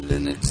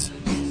Linux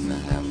in the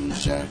Ham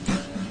Shack.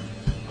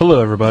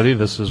 Hello everybody,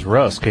 this is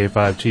Russ,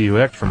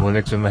 K5TUX from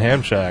Linux in the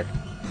Ham Shack.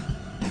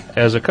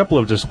 As a couple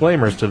of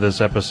disclaimers to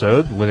this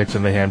episode, Linux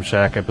in the Ham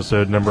Shack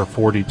episode number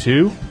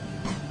 42,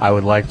 I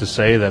would like to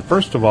say that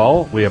first of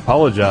all, we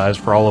apologize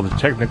for all of the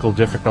technical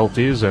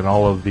difficulties and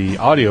all of the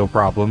audio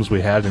problems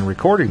we had in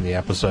recording the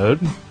episode.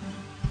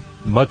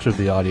 Much of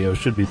the audio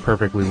should be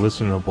perfectly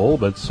listenable,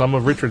 but some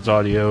of Richard's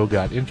audio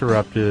got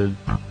interrupted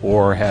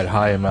or had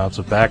high amounts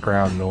of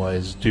background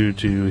noise due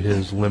to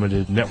his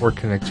limited network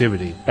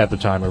connectivity at the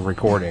time of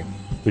recording.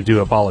 We do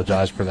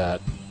apologize for that.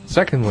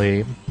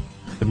 Secondly,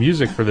 the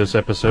music for this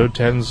episode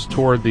tends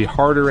toward the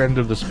harder end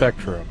of the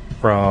spectrum,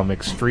 from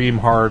extreme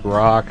hard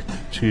rock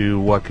to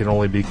what can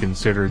only be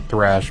considered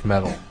thrash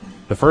metal.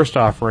 The first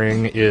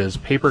offering is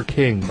Paper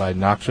King by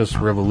Noxious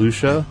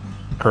Revolution,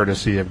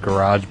 courtesy of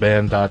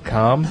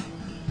GarageBand.com.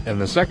 And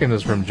the second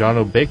is from John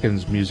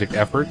O'Bacon's music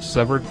effort,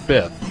 Severed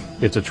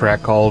Fifth. It's a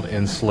track called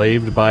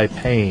Enslaved by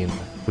Pain,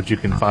 which you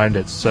can find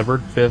at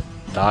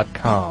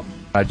severedfifth.com.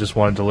 I just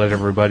wanted to let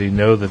everybody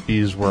know that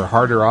these were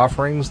harder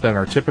offerings than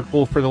are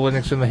typical for the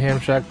Linux in the Ham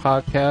Shack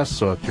podcast,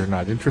 so if you're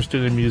not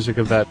interested in music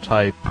of that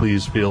type,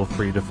 please feel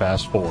free to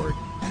fast forward.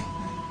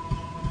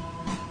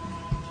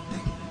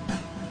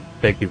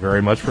 Thank you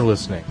very much for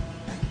listening.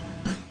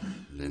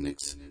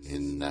 Linux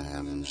in the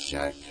Ham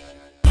Shack.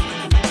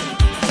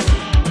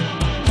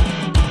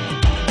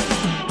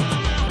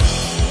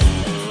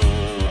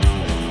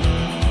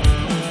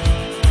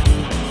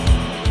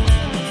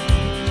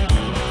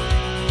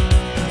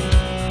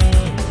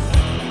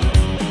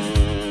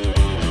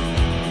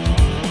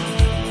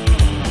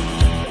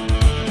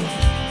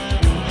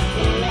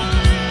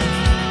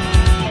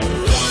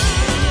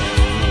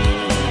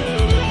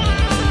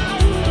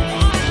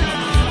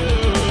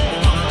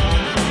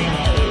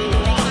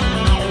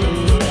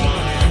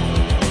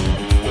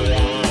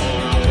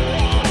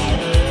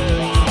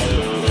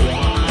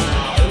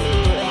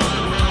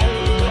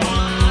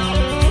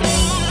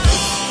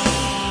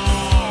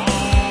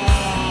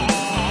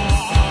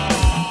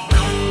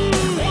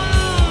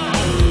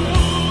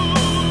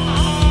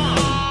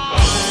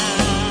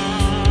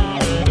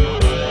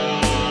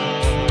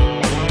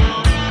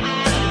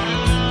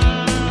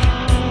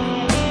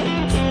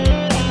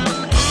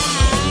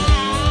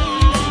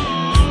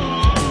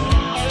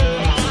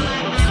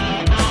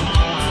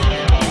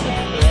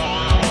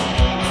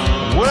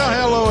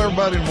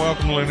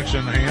 Linux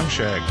in the Ham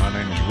Shack. My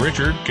name is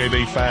Richard,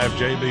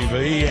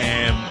 KB5JBV,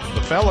 and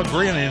the fella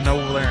grinning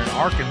over there in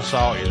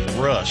Arkansas is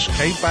Russ,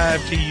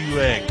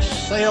 K5TUX.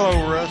 Say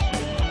hello, Russ.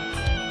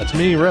 That's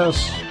me,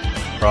 Russ,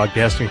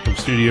 broadcasting from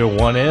Studio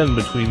 1N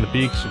between the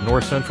peaks of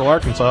north central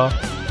Arkansas.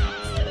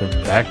 And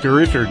back to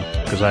Richard,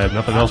 because I have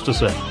nothing else to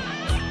say.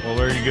 Well,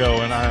 there you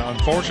go. And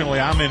unfortunately,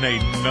 I'm in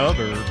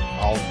another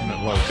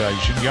alternate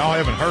location. Y'all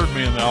haven't heard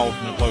me in the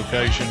alternate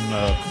location,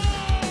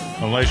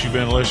 unless you've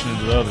been listening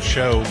to the other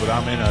show, but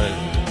I'm in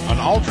an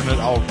alternate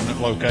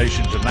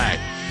location tonight.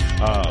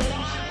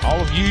 All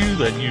of you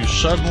that use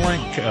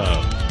Suddenlink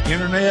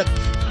internet,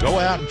 go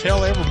out and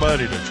tell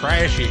everybody to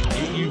trash it,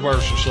 get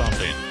Uverse or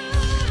something,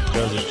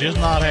 because it's just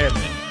not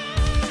happening.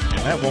 And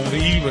that won't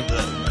even,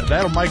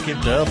 that'll make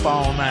it up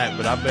all night,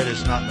 but I bet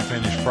it's not the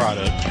finished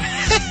product.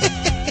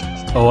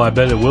 Oh, I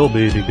bet it will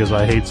be, because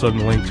I hate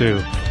Suddenlink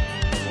too.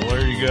 Well,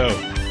 there you go.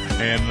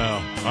 And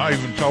I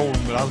even told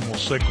him that I was going to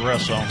sick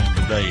Russ on him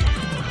today.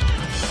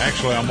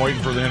 Actually, I'm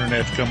waiting for the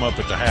internet to come up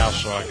at the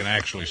house so I can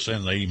actually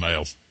send the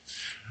email.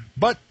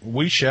 But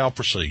we shall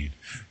proceed.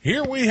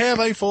 Here we have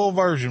a full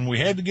version. We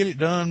had to get it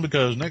done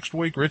because next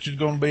week Richard's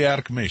going to be out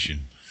of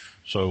commission.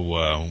 So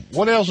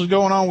what else is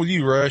going on with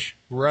you, Russ?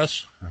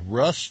 Russ?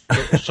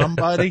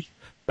 Somebody?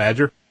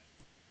 Badger?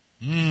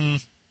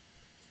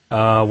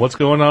 What's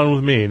going on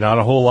with me? Not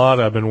a whole lot.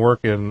 I've been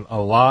working a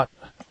lot.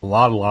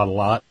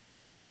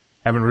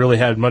 Haven't really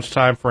had much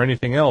time for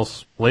anything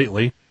else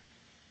lately.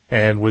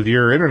 And with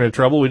your internet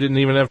trouble, we didn't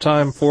even have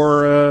time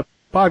for a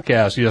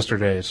podcast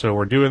yesterday. So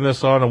we're doing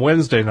this on a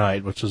Wednesday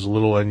night, which is a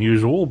little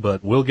unusual,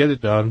 but we'll get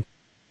it done.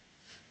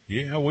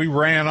 Yeah, we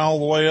ran all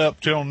the way up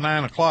till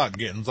 9 o'clock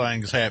getting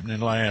things happening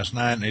last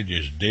night, and it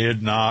just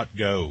did not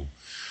go.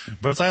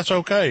 But that's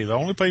okay. The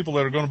only people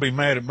that are going to be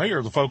mad at me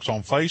are the folks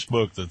on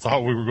Facebook that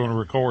thought we were going to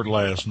record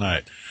last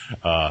night.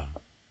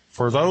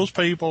 For those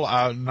people,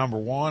 number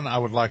one, I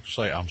would like to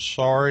say I'm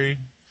sorry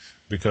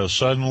because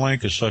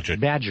Suddenlink is such a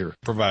badger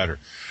provider.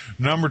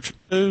 Number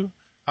two,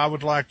 I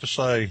would like to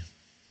say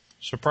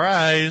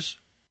surprise.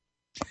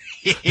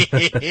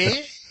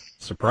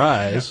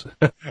 Surprise.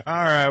 All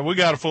right, we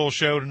got a full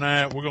show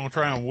tonight. We're going to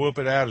try and whoop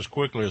it out as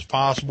quickly as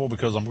possible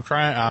because I'm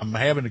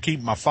having to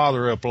keep my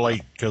father up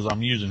late because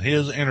I'm using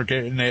his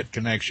internet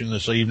connection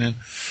this evening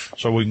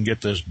so we can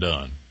get this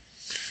done.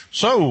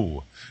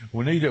 So,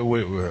 we need to,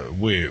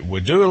 we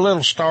do a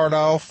little start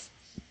off,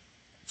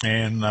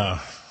 and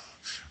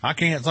I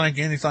can't think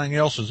anything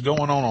else is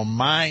going on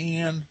my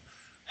end.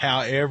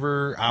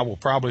 However, I will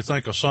probably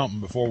think of something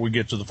before we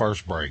get to the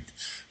first break.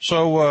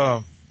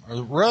 So,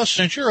 Russ,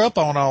 since you're up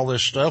on all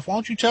this stuff, why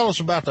don't you tell us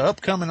about the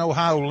upcoming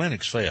Ohio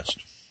Linux Fest?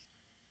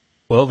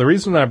 Well, the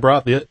reason I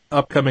brought the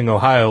upcoming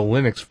Ohio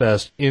Linux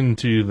Fest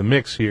into the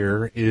mix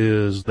here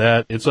is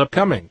that it's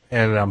upcoming,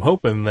 and I'm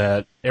hoping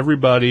that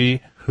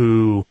everybody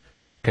who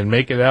can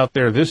make it out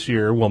there this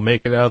year will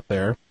make it out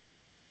there.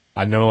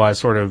 I know I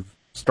sort of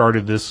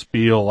started this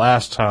spiel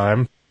last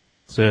time,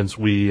 since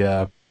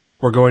we're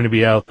going to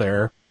be out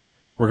there.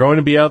 We're going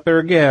to be out there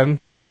again,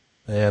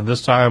 and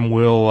this time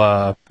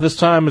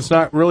it's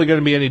not really going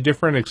to be any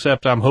different,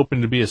 except I'm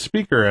hoping to be a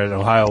speaker at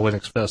Ohio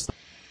Linux Fest.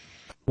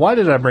 Why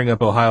did I bring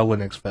up Ohio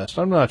Linux Fest?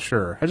 I'm not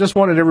sure. I just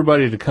wanted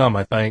everybody to come,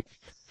 I think.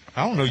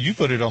 I don't know. You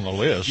put it on the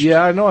list.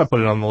 Yeah, I know I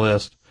put it on the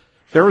list.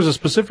 There was a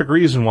specific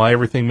reason why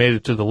everything made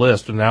it to the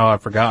list, and now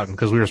I've forgotten,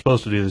 because we were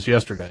supposed to do this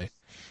yesterday.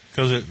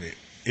 Because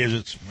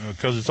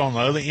it's on the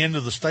other end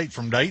of the state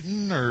from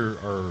Dayton,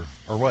 or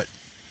what?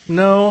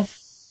 No,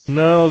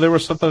 there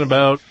was something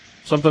about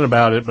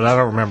it, but I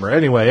don't remember.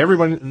 Anyway,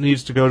 everyone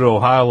needs to go to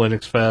Ohio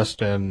Linux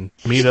Fest and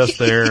meet us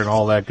there and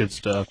all that good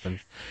stuff. And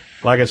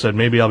like I said,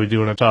 maybe I'll be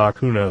doing a talk.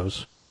 Who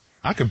knows?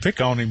 I can pick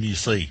on him, you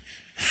see.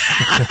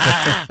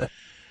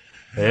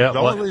 Yeah.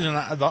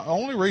 The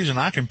only reason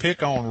I can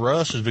pick on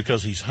Russ is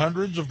because he's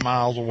hundreds of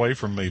miles away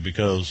from me.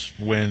 Because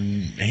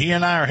when he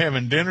and I are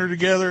having dinner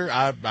together,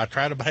 I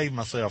try to behave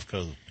myself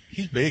because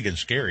he's big and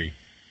scary.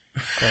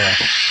 Yeah.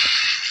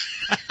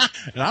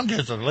 And I'm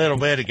just a little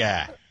bitty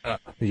guy.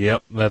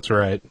 Yep, that's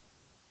right.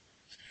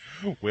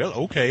 Well,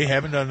 okay,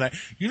 haven't done that.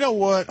 You know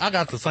what? I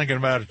got to thinking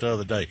about it the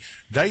other day.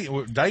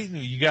 Dayton,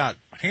 you got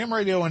ham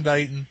radio in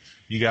Dayton.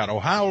 You got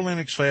Ohio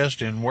Linux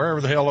Fest and wherever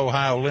the hell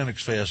Ohio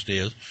Linux Fest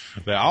is.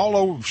 They're all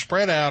over,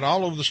 spread out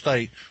all over the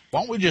state.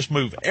 Why don't we just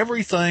move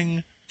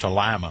everything to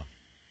Lima?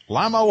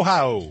 Lima,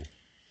 Ohio.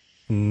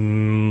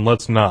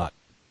 Let's not.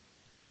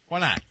 Why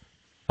not?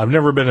 I've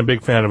never been a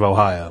big fan of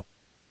Ohio.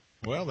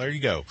 Well, there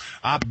you go.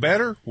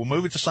 We'll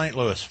move it to St.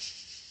 Louis.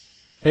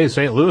 Hey,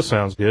 St. Louis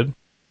sounds good.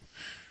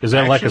 Is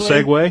that like a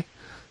segue?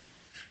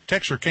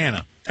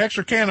 Texarkana.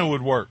 Texarkana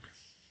would work.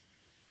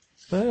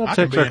 Well, I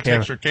could be in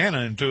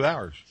Texarkana in 2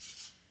 hours.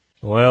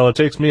 Well, it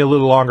takes me a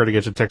little longer to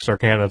get to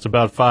Texarkana. It's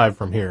about 5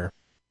 from here.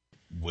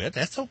 Well,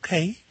 that's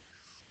okay.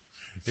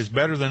 It's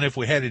better than if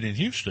we had it in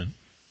Houston.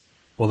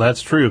 Well,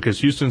 that's true, because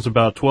Houston's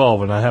about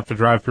 12, and I have to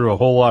drive through a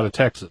whole lot of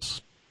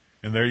Texas.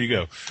 And there you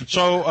go.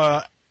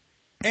 So,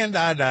 and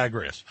I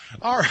digress.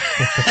 All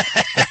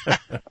right.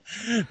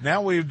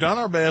 Now we've done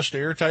our best to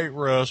irritate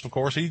Russ. Of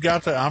course,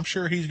 I'm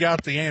sure he's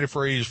got the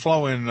antifreeze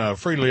flowing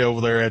freely over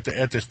there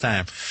at this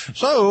time.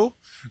 So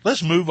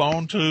let's move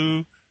on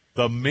to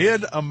the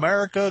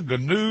Mid-America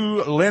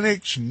GNU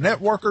Linux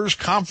Networkers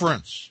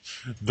Conference.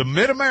 The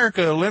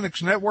Mid-America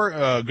Linux Network,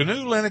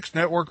 GNU Linux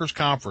Networkers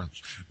Conference,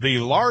 the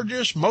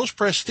largest, most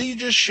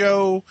prestigious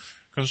show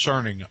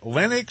concerning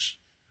Linux,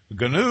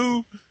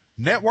 GNU,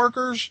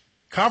 networkers,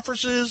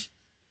 conferences,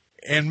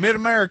 and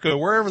Mid-America,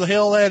 wherever the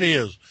hell that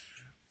is.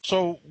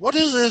 So what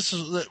is this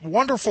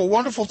wonderful,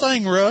 wonderful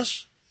thing,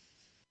 Russ?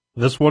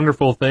 This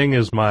wonderful thing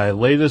is my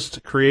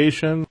latest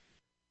creation,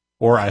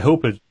 or I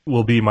hope it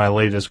will be my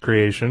latest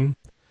creation.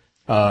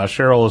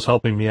 Cheryl is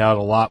helping me out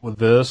a lot with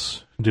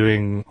this,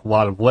 doing a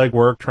lot of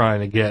legwork, trying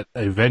to get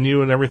a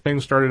venue and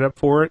everything started up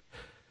for it.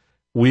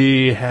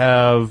 We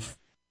have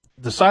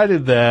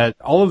decided that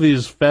all of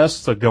these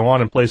fests that go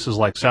on in places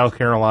like South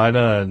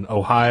Carolina and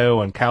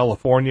Ohio and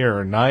California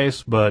are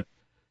nice, but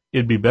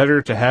it'd be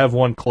better to have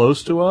one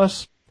close to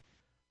us.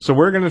 So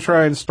we're going to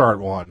try and start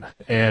one,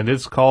 and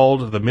it's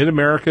called the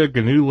Mid-America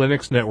GNU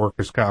Linux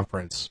Networkers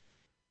Conference.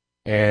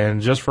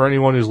 And just for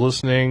anyone who's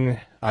listening,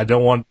 I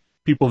don't want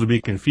people to be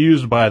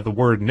confused by the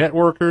word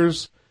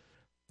networkers.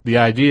 The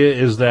idea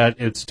is that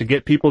it's to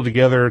get people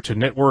together to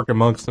network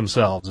amongst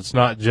themselves. It's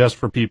not just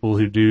for people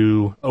who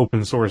do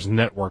open source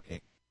networking.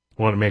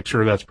 I want to make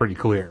sure that's pretty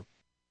clear.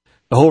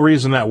 The whole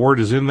reason that word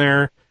is in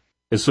there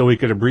is so we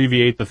could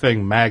abbreviate the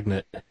thing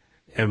Magnet,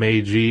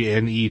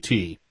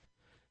 M-A-G-N-E-T.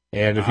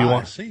 And if you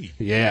want, I see.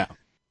 Yeah.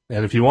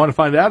 And if you want to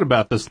find out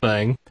about this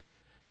thing,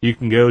 you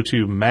can go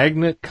to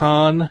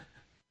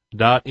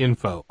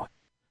magnetcon.info.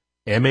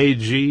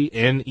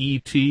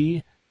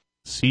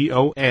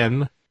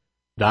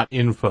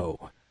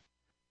 magnetcon.info.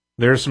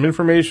 There's some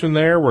information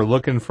there. We're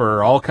looking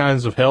for all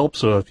kinds of help.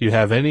 So if you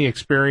have any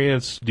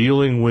experience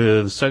dealing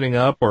with setting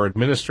up or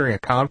administering a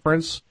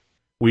conference,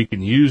 we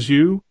can use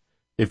you.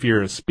 If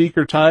you're a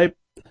speaker type,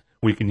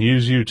 we can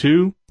use you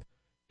too.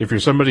 If you're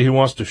somebody who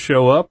wants to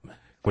show up,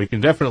 we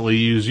can definitely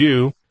use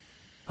you.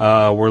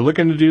 We're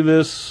looking to do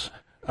this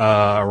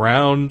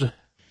around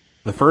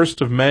the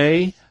 1st of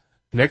May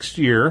next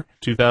year,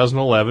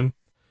 2011.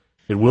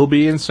 It will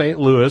be in St.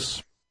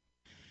 Louis.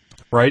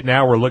 Right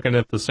now we're looking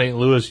at the St.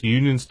 Louis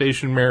Union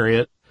Station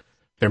Marriott.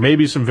 There may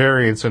be some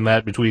variance in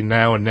that between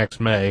now and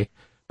next May,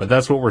 but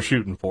that's what we're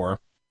shooting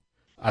for.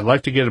 I'd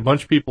like to get a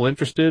bunch of people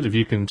interested. If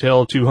you can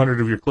tell 200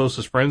 of your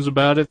closest friends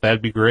about it,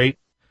 that'd be great.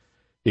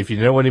 If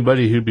you know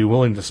anybody who'd be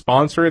willing to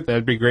sponsor it,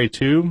 that'd be great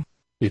too.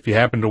 If you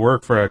happen to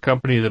work for a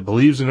company that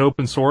believes in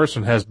open source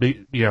and has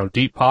big,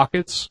 deep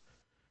pockets,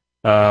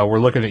 we're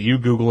looking at you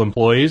Google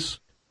employees.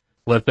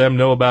 Let them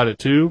know about it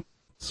too,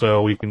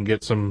 so we can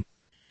get some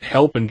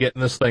help in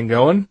getting this thing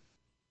going.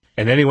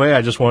 And anyway,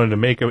 I just wanted to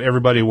make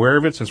everybody aware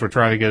of it since we're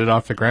trying to get it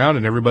off the ground,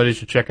 and everybody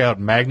should check out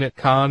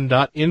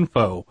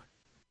magnetcon.info.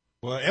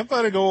 Well,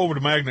 everybody go over to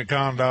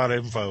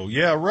magnetcon.info.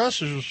 Yeah,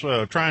 Russ is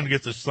trying to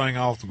get this thing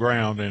off the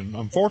ground, and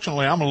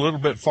unfortunately, I'm a little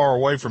bit far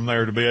away from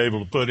there to be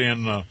able to put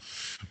in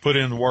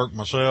the work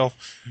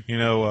myself. You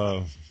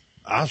know,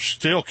 I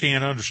still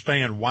can't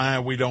understand why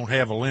we don't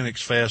have a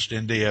Linux Fest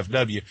in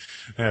DFW.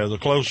 The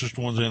closest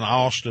one's in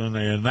Austin,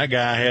 and that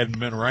guy hadn't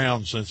been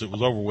around since it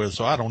was over with,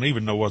 so I don't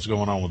even know what's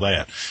going on with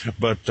that.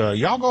 But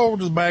y'all go over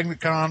to the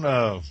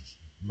MagnetCon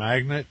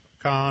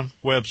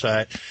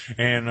website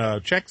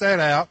and check that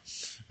out.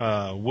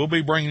 We'll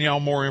be bringing y'all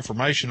more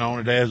information on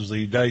it as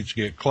the dates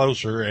get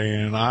closer,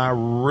 and I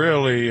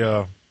really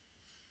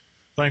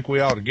think we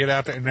ought to get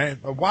out there.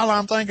 And while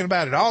I'm thinking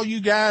about it, all you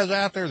guys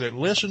out there that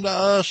listen to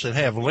us that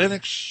have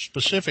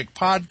Linux-specific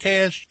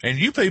podcasts, and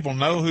you people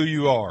know who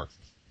you are,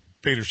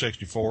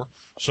 Peter64.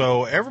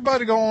 So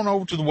everybody go on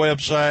over to the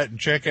website and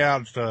check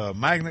out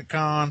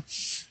MagnetCon,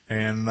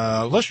 and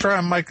let's try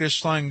and make this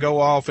thing go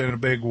off in a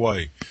big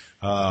way.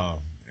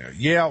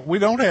 Yeah, we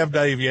don't have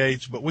Dave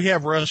Yates, but we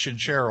have Russ and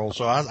Cheryl,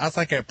 so I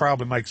think that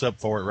probably makes up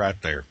for it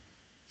right there.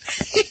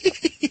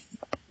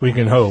 We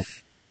can hope.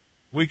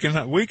 We can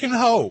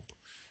hope.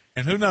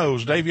 And who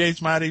knows, Dave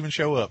Yates might even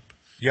show up.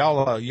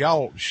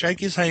 Y'all shake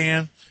his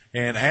hand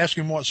and ask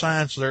him what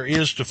science there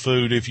is to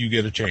food if you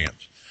get a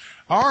chance.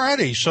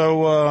 Alrighty,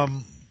 so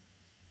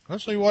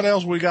let's see what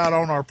else we got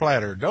on our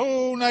platter.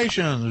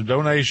 Donations.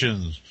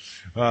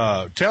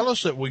 Tell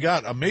us that we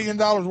got $1 million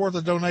worth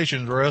of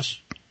donations, Russ.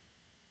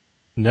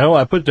 No,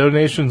 I put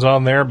donations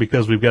on there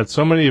because we've got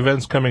so many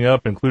events coming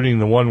up, including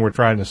the one we're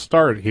trying to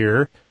start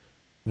here,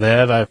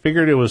 that I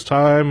figured it was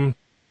time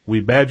we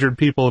badgered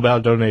people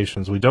about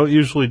donations. We don't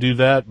usually do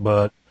that,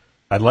 but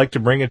I'd like to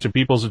bring it to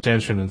people's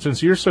attention. And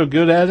since you're so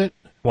good at it,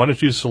 why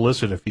don't you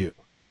solicit a few?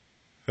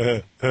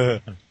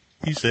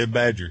 He said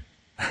badger.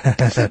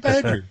 He said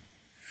badger.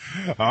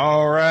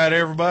 All right,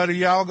 everybody,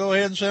 y'all go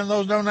ahead and send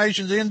those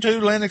donations into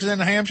Linux in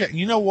the Ham Shack.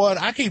 You know what?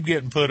 I keep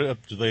getting put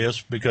up to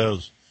this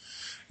because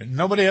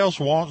nobody else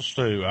wants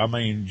to. I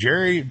mean,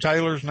 Jerry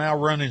Taylor's now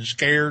running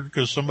scared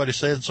because somebody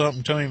said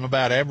something to him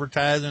about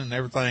advertising and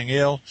everything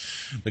else.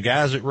 The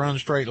guys that run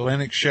Straight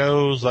Linux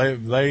shows,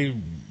 they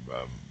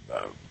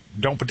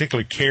don't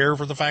particularly care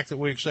for the fact that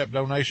we accept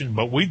donations,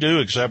 but we do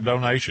accept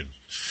donations.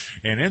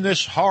 And in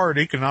this hard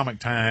economic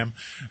time,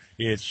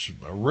 it's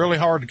really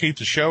hard to keep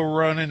the show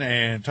running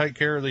and take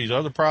care of these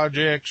other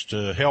projects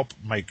to help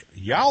make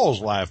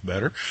y'all's life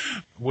better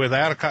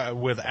without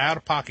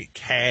out-of-pocket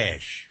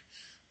cash.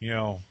 You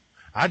know,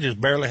 I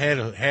just barely had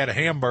a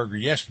hamburger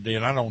yesterday,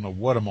 and I don't know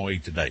what I'm gonna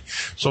eat today.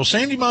 So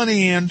send your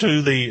money in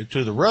to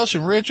the Russ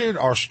and Richard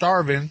are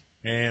starving,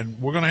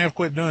 and we're gonna have to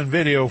quit doing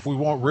video if we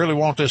really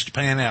want this to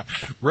pan out.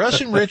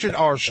 Russ and Richard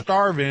are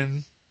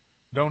starving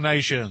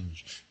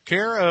donations.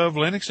 Care of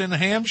Linux in the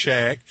Ham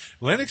Shack.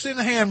 Linux in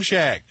the Ham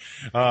Shack.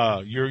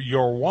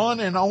 Your one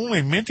and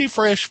only minty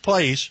fresh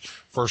place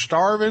for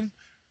starving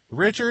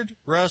Richard,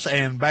 Russ,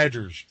 and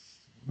Badgers.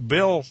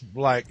 Bill,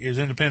 is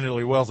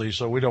independently wealthy,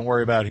 so we don't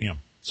worry about him.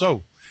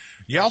 So,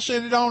 y'all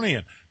send it on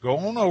in. Go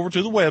on over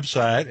to the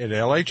website at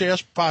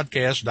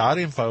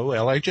lhspodcast.info,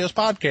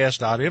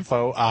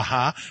 lhspodcast.info.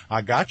 Aha,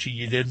 I got you.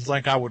 You didn't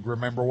think I would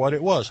remember what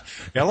it was.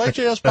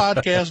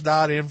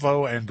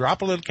 lhspodcast.info, and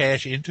drop a little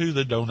cash into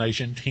the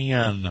donation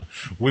tin.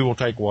 We will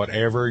take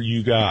whatever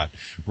you got.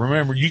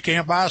 Remember, you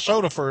can't buy a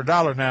soda for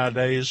 $1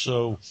 nowadays,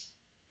 so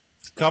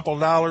couple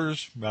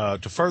dollars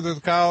to further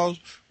the cause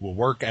will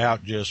work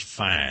out just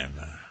fine.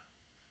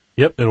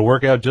 Yep, it'll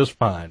work out just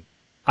fine.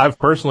 I've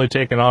personally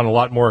taken on a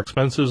lot more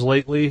expenses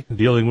lately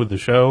dealing with the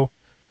show.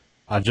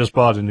 I just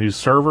bought a new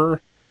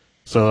server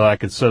so that I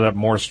could set up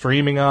more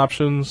streaming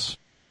options.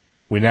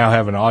 We now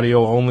have an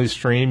audio-only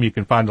stream. You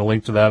can find a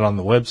link to that on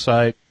the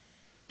website.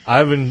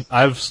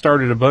 I've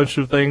started a bunch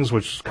of things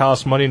which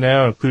cost money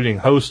now, including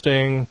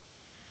hosting,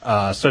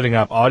 setting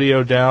up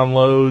audio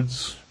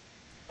downloads,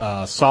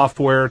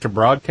 software to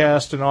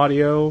broadcast an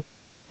audio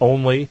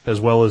only, as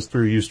well as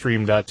through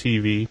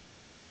Ustream.tv.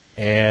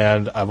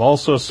 And I've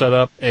also set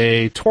up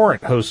a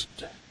torrent host.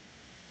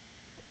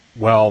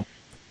 Well,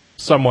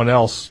 someone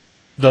else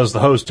does the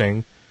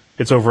hosting.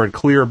 It's over at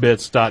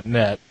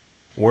clearbits.net,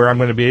 where I'm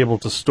going to be able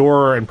to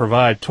store and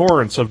provide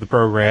torrents of the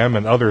program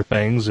and other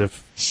things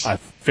if I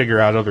figure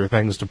out other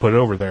things to put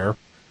over there.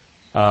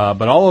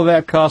 But all of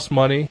that costs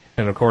money,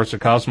 and of course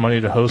it costs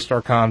money to host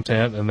our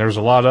content, and there's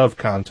a lot of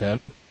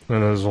content.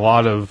 And there's a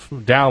lot of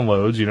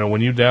downloads. You know, when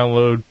you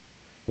download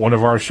one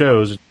of our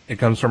shows, it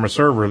comes from a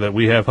server that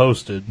we have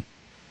hosted.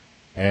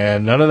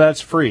 And none of that's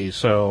free.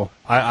 So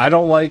I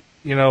don't like,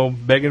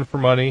 begging for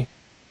money.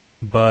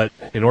 But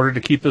in order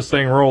to keep this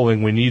thing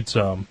rolling, we need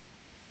some.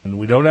 And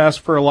we don't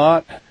ask for a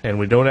lot, and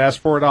we don't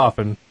ask for it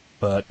often.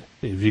 But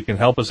if you can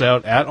help us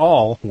out at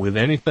all with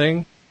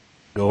anything,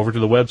 go over to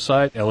the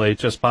website,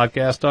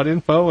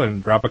 lhspodcast.info,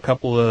 and drop a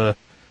couple of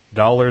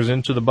dollars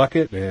into the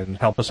bucket and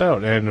help us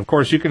out. And of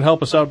course, you can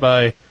help us out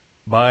by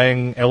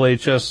buying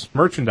LHS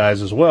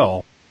merchandise as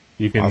well.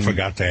 I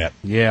forgot that.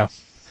 Yeah.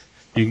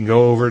 You can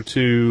go over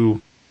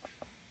to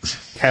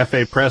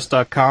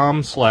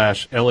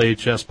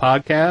cafepress.com/LHS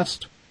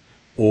podcast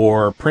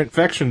or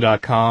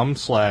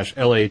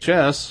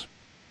printfection.com/LHS.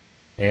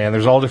 And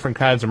there's all different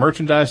kinds of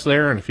merchandise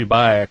there. And if you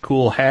buy a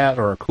cool hat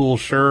or a cool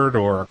shirt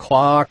or a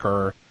clock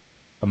or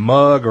a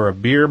mug or a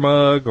beer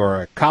mug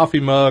or a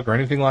coffee mug or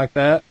anything like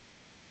that,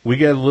 we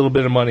get a little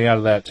bit of money out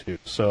of that too.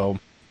 So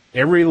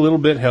every little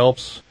bit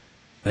helps.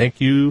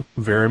 Thank you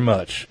very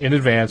much in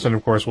advance. And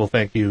of course, we'll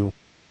thank you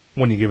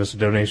when you give us a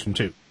donation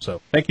too.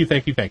 So thank you,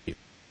 thank you, thank you.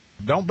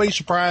 Don't be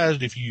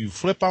surprised if you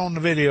flip on the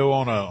video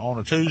on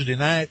a Tuesday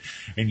night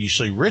and you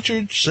see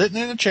Richard sitting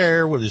in a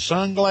chair with his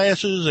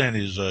sunglasses and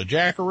his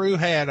Jackaroo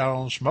hat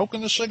on,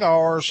 smoking a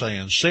cigar,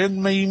 saying,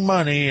 "Send me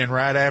money," and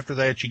right after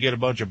that you get a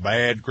bunch of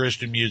bad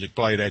Christian music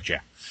played at you.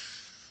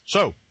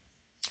 So,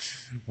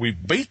 we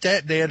beat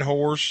that dead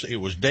horse. It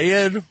was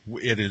dead.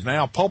 It is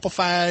now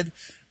pulpified.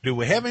 Do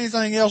we have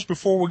anything else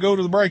before we go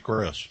to the break,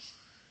 Russ?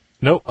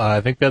 Nope,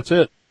 I think that's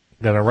it.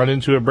 Gonna run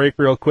into a break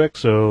real quick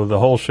so the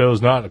whole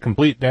show's not a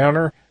complete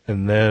downer,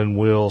 and then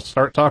we'll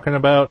start talking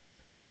about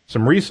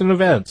some recent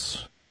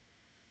events.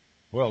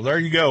 Well, there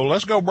you go.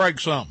 Let's go break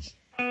something.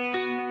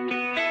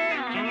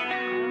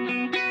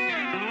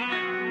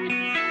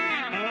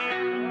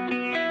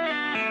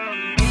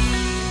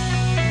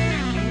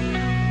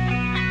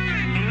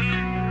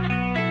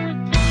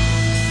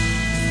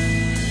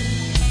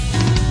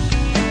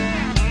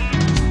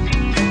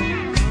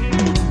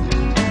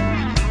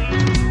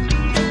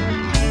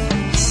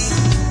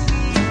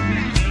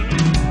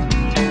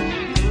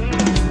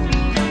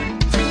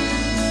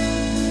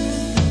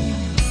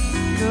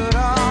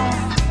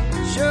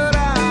 Shut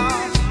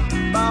out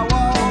by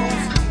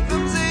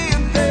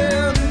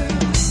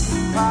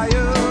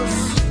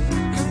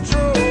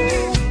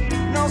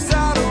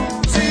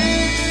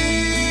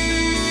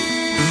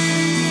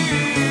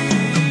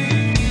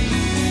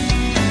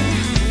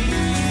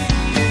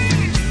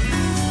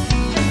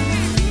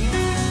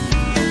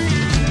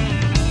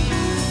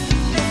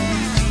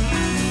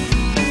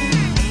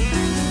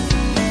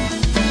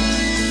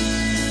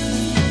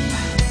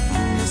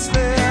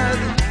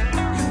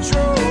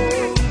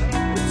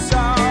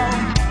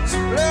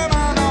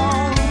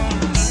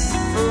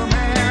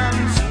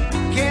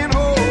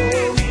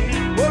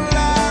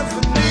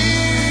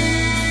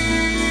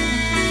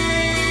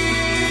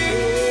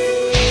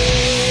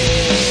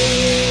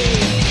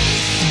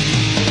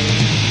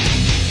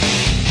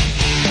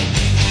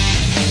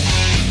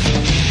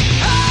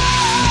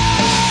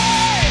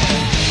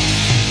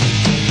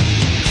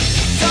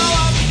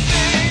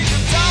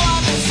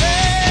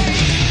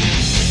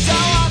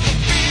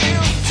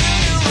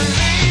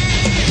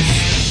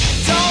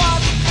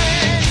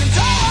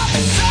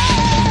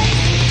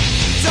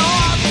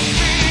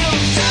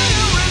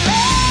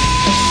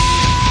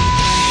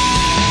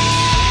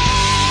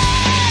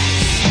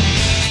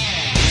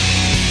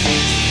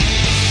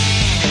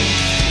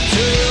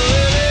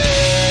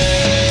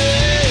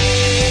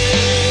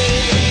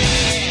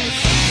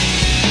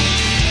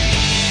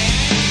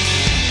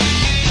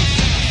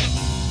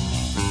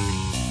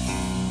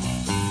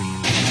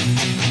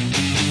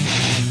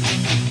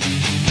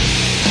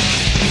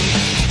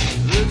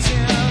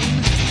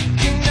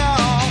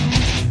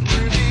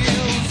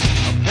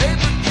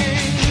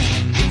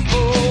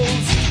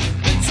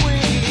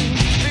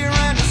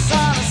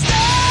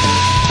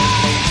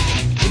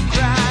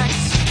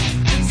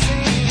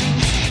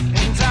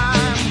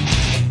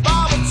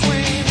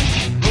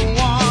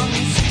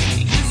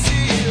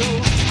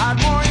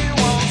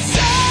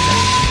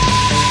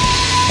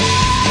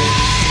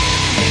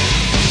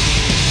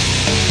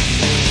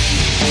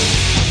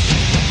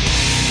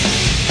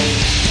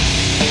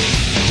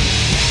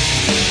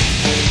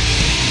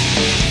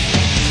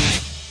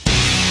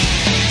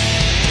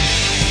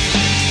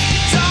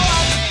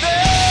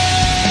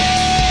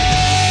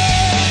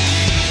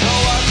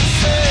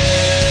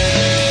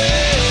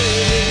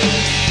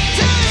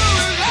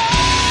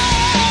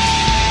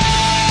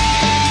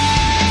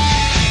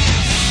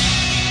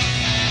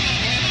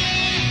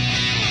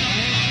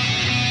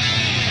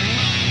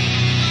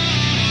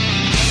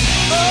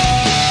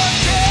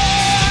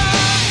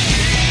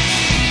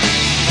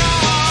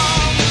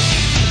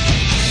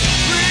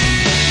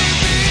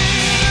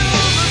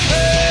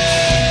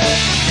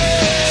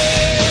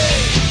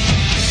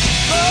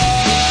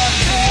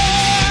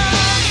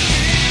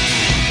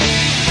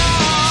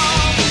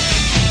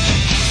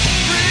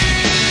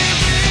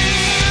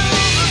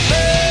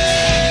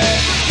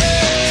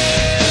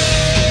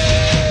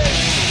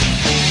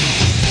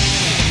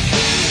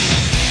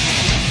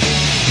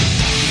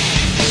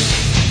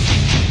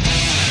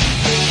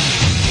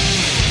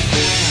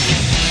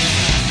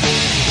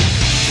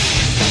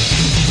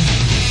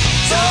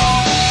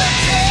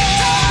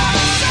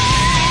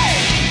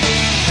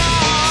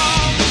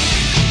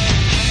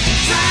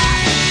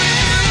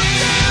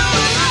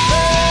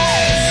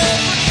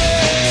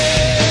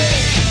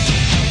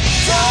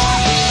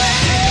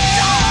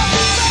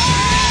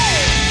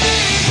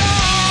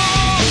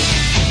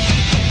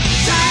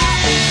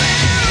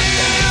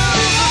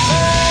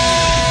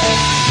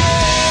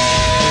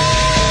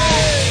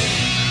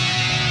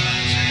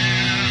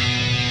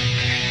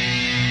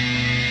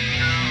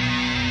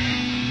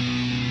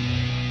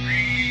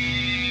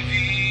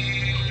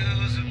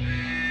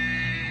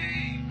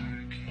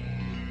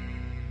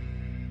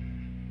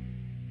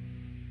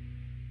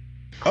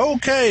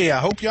Okay, I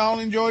hope y'all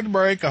enjoyed the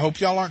break. I hope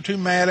y'all aren't too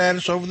mad at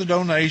us over the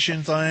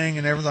donation thing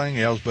and everything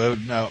else, but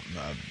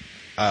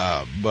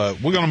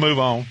but we're going to move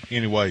on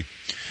anyway,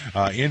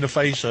 in the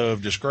face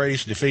of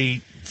disgrace,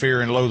 defeat, fear,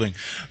 and loathing.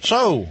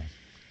 So,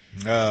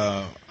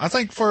 I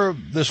think for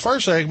this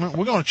first segment,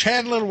 we're going to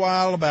chat a little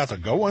while about the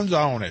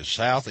goings-on at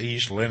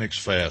Southeast Linux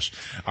Fest.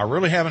 I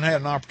really haven't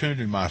had an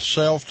opportunity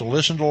myself to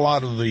listen to a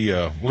lot of the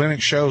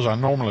Linux shows I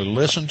normally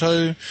listen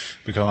to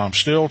because I'm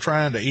still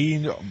trying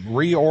to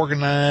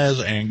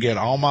reorganize and get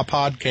all my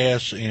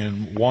podcasts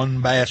in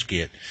one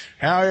basket.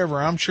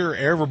 However, I'm sure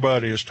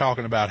everybody is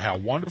talking about how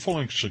wonderful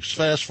and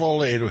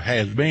successful it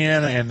has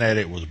been and that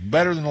it was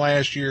better than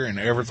last year and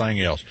everything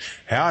else.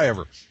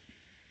 However,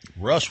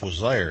 Russ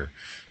was there,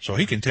 so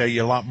he can tell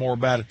you a lot more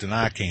about it than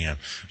I can.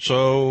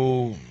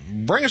 So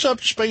bring us up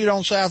to speed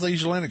on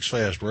Southeast Linux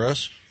Fest,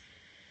 Russ.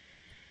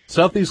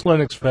 Southeast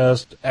Linux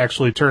Fest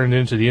actually turned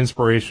into the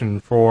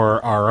inspiration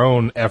for our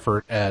own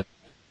effort at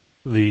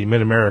the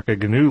Mid-America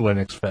GNU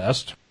Linux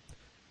Fest,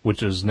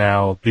 which is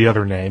now the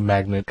other name,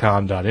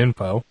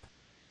 magnetcon.info.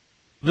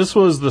 This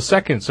was the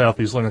second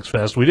Southeast Linux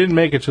Fest. We didn't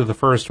make it to the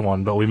first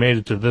one, but we made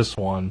it to this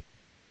one.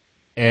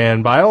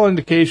 And by all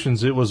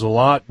indications, it was a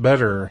lot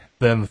better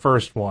than the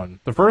first one.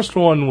 The first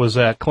one was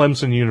at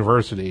Clemson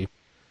University,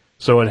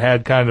 so it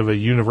had kind of a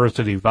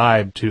university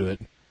vibe to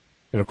it.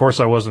 And of course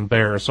I wasn't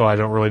there, so I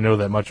don't really know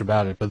that much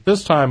about it. But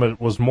this time it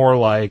was more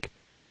like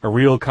a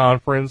real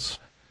conference.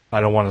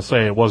 I don't want to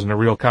say it wasn't a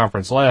real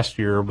conference last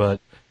year, but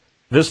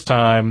this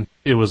time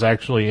it was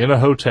actually in a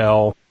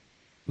hotel.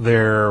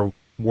 There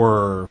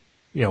were,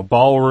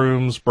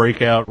 ballrooms,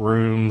 breakout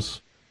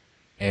rooms,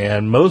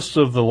 and most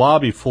of the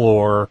lobby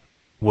floor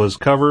was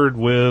covered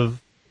with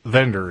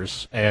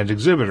vendors and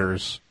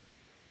exhibitors,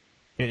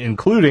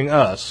 including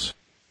us.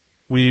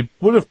 We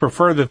would have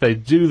preferred that they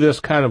do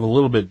this kind of a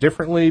little bit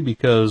differently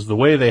because the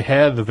way they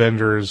had the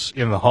vendors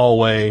in the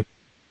hallway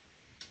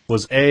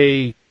was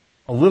a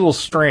little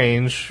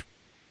strange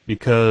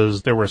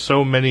because there were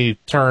so many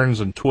turns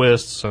and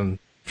twists and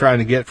trying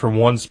to get from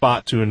one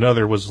spot to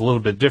another was a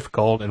little bit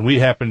difficult, and we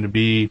happened to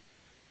be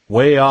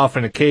way off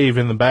in a cave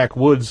in the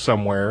backwoods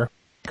somewhere,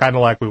 kind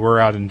of like we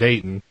were out in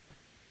Dayton.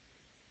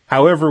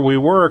 However, we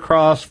were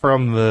across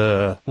from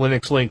the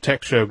Linux Link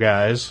Tech Show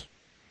guys,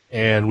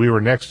 and we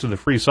were next to the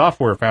Free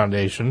Software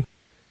Foundation,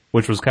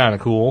 which was kind of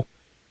cool.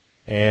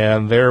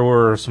 And there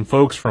were some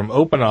folks from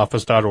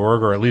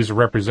OpenOffice.org, or at least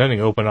representing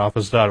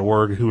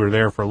OpenOffice.org, who were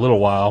there for a little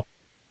while.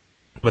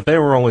 But they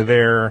were only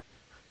there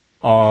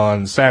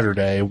on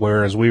Saturday,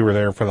 whereas we were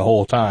there for the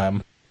whole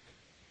time.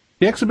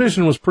 The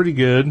exhibition was pretty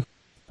good.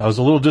 I was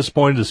a little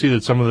disappointed to see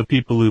that some of the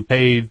people who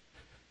paid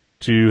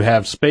to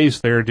have space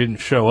there didn't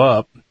show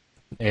up,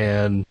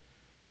 and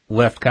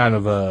left kind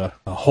of a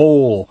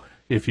hole,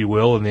 if you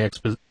will, in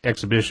the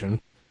exhibition.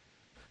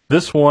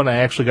 This one I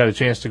actually got a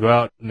chance to go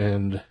out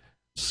and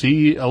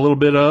see a little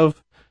bit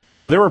of.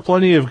 There were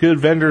plenty of good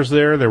vendors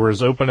there. There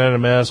was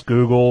OpenNMS,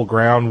 Google,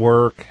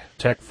 Groundwork,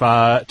 Tech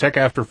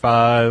After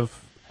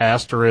 5,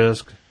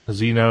 Asterisk,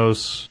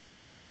 Xenos,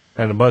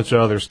 and a bunch of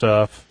other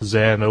stuff.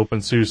 Zen,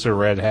 OpenSUSE,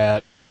 Red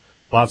Hat,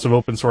 lots of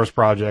open source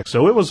projects.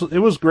 So it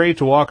was great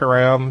to walk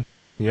around.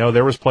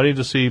 There was plenty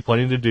to see,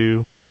 plenty to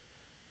do.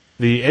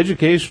 The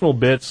educational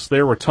bits,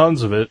 there were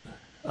tons of it.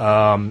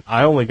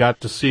 I only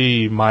got to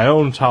see my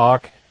own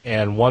talk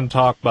and one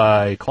talk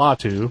by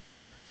Klaatu,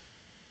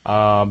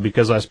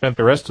 because I spent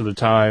the rest of the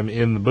time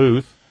in the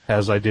booth,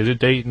 as I did at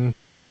Dayton.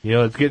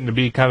 It's getting to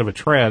be kind of a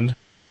trend,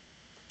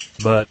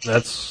 but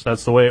that's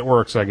the way it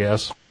works, I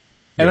guess.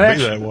 And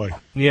that way.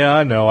 Yeah,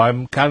 I know.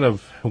 I'm kind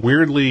of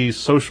weirdly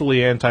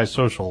socially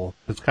antisocial.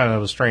 It's kind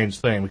of a strange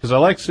thing, because I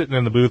like sitting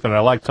in the booth and I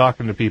like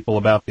talking to people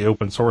about the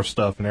open source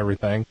stuff and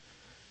everything,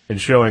 and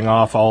showing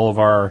off all of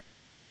our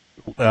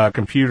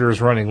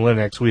computers running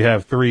Linux. We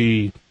have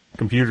 3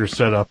 computers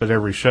set up at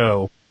every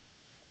show,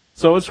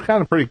 so it's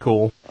kind of pretty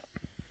cool.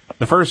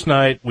 The first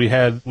night we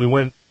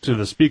went to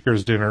the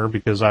speakers dinner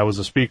because I was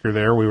a speaker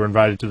there. We were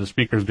invited to the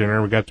speakers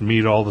dinner. We got to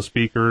meet all the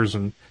speakers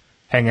and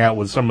hang out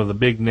with some of the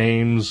big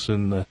names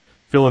and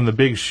fill in the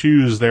big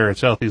shoes there at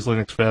Southeast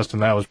Linux Fest,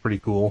 and that was pretty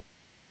cool.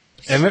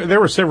 And there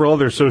were several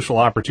other social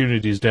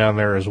opportunities down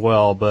there as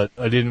well, but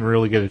I didn't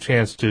really get a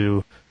chance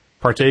to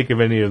partake of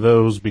any of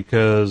those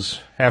because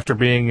after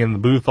being in the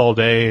booth all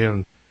day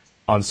and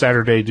on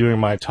Saturday doing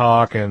my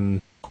talk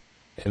and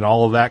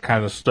all of that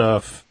kind of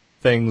stuff,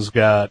 things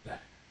got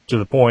to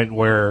the point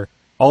where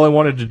all I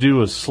wanted to do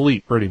was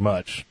sleep pretty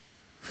much.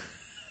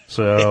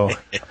 So,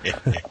 been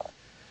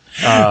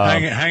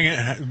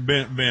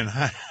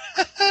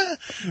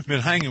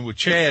hanging with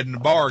Chad in the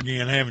bar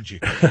again, haven't you?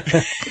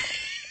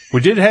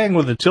 We did hang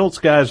with the Tilts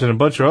guys and a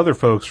bunch of other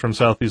folks from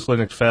Southeast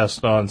Linux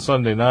Fest on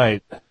Sunday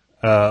night,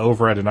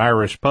 over at an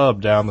Irish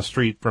pub down the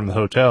street from the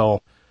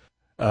hotel.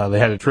 They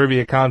had a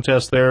trivia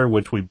contest there,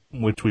 which we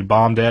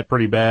bombed at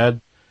pretty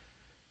bad.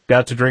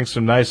 Got to drink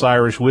some nice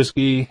Irish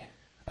whiskey.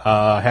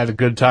 Had a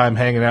good time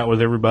hanging out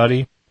with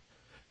everybody.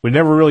 We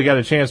never really got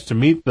a chance to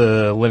meet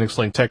the Linux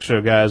Link Tech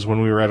Show guys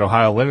when we were at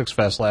Ohio Linux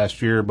Fest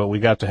last year, but we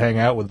got to hang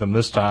out with them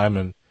this time,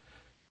 and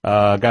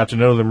Got to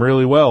know them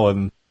really well,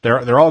 and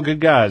they're all good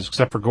guys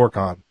except for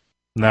Gorkon.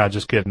 Nah,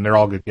 just kidding. They're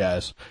all good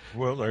guys.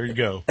 Well, there you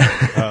go.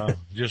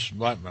 Just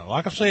like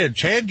I said,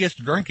 Chad gets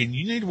to drinking.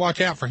 You need to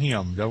watch out for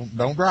him.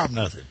 Don't drop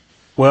nothing.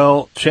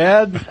 Well,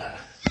 Chad,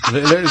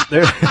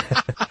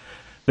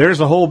 there's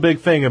a whole big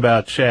thing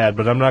about Chad,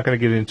 but I'm not going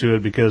to get into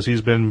it because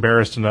he's been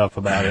embarrassed enough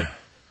about it.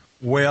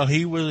 Well,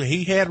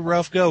 he had a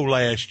rough go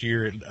last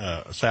year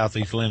at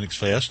Southeast Linux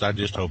Fest. I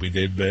just hope he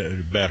did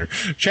better.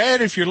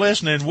 Chad, if you're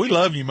listening, we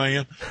love you,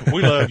 man.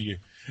 We love you.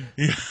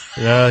 He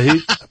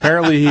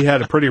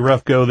had a pretty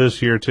rough go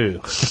this year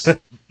too.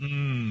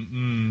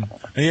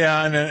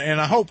 Yeah,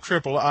 and I hope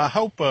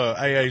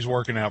AA's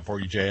working out for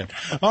you, Chad.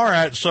 All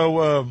right,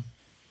 so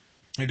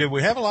did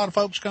we have a lot of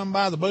folks come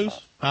by the booth?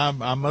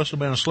 I must have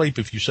been asleep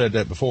if you said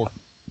that before.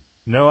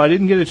 No, I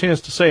didn't get a chance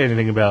to say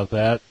anything about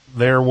that.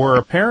 There were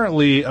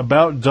apparently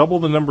about double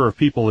the number of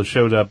people that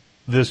showed up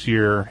this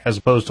year as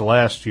opposed to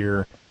last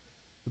year,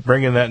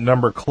 bringing that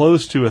number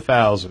close to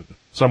 1,000.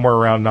 Somewhere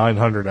around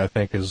 900, I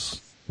think, is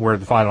where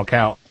the final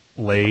count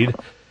laid.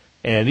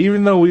 And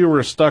even though we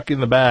were stuck in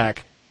the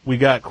back, we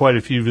got quite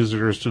a few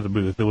visitors to the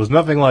booth. It was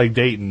nothing like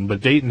Dayton, but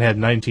Dayton had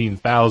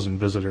 19,000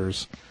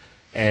 visitors.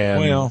 And,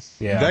 well,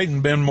 yeah.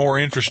 Dayton been more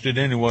interested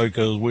anyway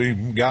because we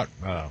got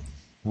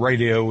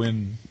radio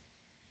in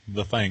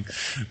the thing.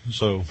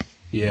 So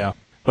yeah.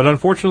 But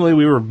unfortunately,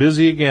 we were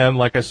busy again,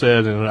 like I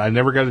said, and I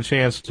never got a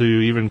chance to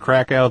even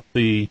crack out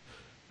the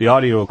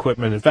audio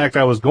equipment. In fact,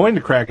 I was going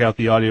to crack out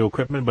the audio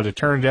equipment, but it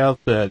turned out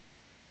that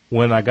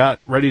when I got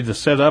ready to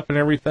set up and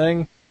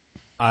everything,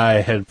 I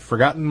had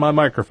forgotten my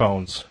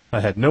microphones. I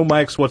had no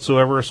mics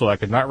whatsoever, so I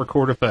could not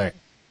record a thing.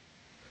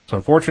 So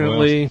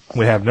unfortunately,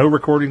 we have no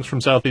recordings from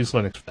Southeast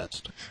Linux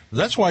Fest.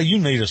 That's why you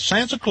need a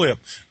Sansa Clip.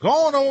 Go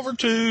on over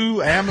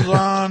to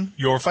Amazon,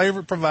 your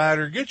favorite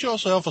provider. Get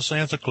yourself a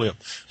Sansa Clip.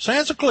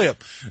 Sansa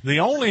Clip, the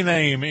only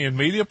name in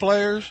media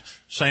players,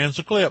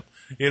 Sansa Clip.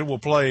 It will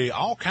play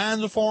all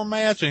kinds of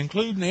formats,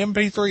 including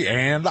MP3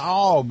 and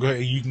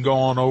AUG. You can go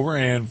on over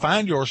and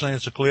find your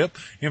Sansa Clip.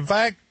 In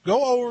fact,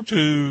 go over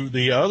to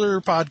the other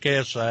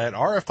podcast site,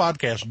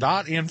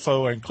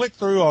 rfpodcast.info, and click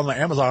through on the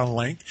Amazon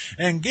link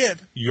and get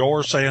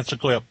your Sansa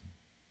Clip.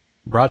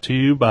 Brought to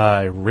you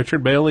by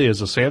Richard Bailey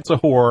is a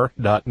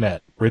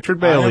SansaWhore.net. Richard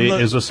Bailey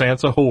is a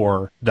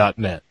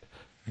SansaWhore.net.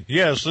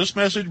 Yes, this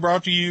message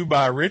brought to you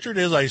by Richard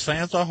is a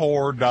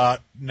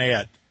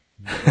SansaWhore.net.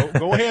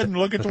 Go ahead and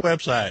look at the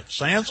website.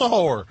 Sansa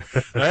Whore.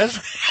 That's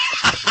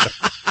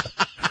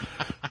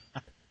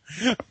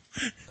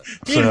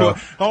anyway,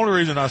 the only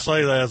reason I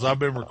say that is I've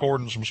been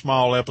recording some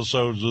small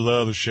episodes of the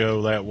other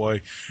show that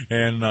way,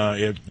 and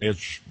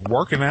it's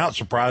working out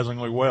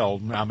surprisingly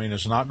well. I mean,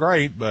 it's not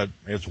great, but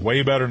it's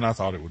way better than I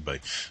thought it would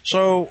be.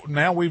 So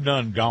now we've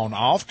gone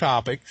off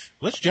topic.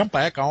 Let's jump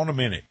back on a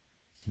minute.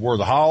 Were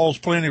the halls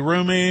plenty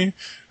roomy?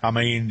 I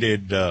mean,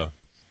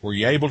 were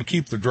you able to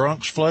keep the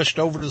drunks flushed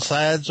over to the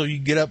side so you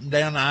could get up and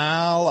down the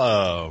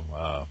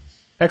aisle?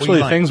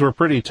 Actually, things were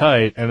pretty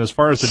tight, and as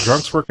far as the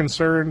drunks were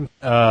concerned,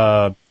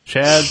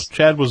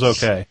 Chad was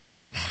okay.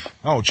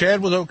 Oh,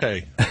 Chad was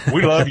okay.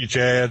 We love you,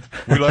 Chad.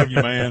 We love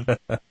you, man.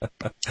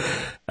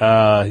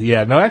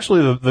 Yeah, no,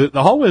 actually, the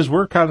hallways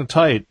were kind of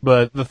tight,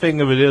 but the thing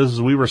of it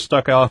is we were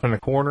stuck off in a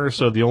corner,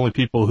 so the only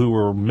people who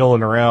were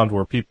milling around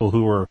were people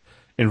who were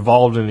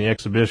involved in the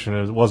exhibition.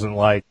 It wasn't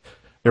like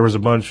there was a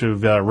bunch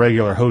of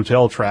regular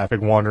hotel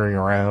traffic wandering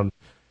around.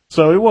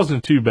 So it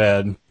wasn't too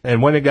bad.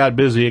 And when it got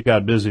busy,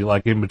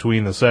 like in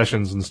between the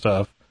sessions and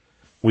stuff.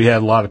 We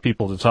had a lot of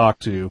people to talk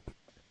to.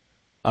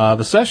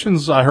 The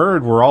sessions I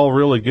heard were all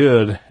really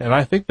good, and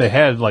I think they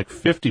had like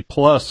 50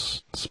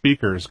 plus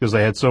speakers because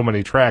they had so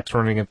many tracks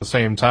running at the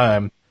same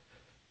time.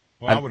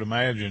 Well, I would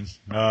imagine.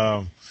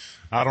 I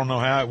don't know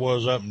how it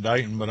was up in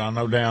Dayton, but I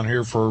know down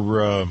here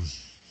for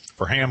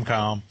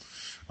Hamcom,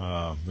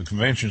 the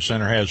convention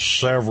center has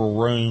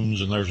several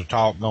rooms, and there's a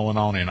talk going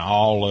on in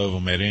all of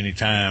them at any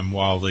time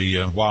while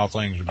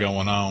things are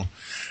going on.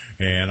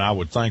 And I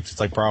would think that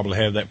they probably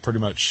have that pretty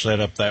much set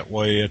up that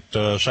way at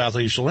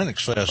Southeast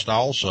Linux Fest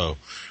also.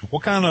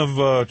 What kind of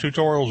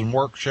tutorials and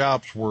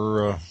workshops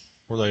were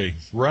they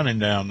running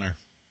down there?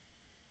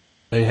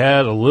 They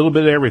had a little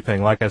bit of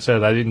everything. Like I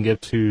said, I didn't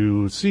get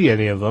to see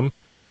any of them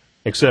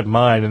except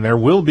mine, and there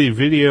will be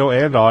video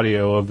and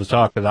audio of the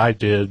talk that I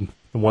did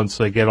once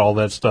they get all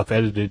that stuff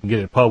edited and get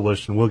it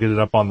published, and we'll get it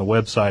up on the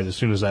website as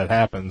soon as that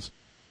happens.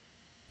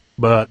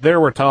 But there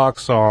were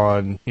talks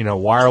on,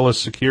 wireless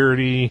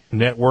security,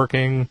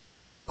 networking.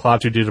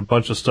 Klaatu did a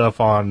bunch of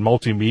stuff on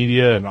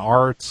multimedia and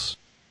arts.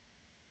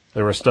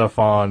 There was stuff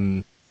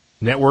on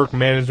network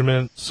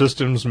management,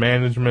 systems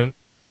management,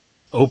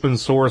 open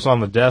source on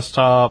the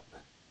desktop,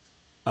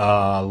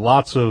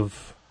 lots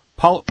of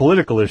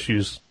political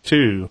issues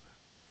too.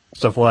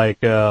 Stuff like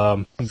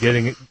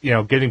getting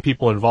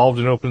people involved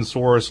in open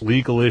source,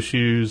 legal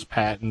issues,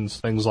 patents,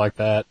 things like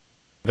that.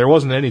 There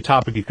wasn't any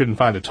topic you couldn't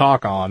find a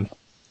talk on,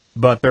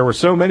 but there were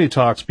so many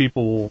talks,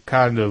 people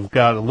kind of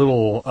got a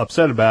little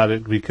upset about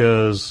it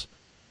because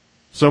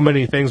so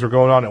many things were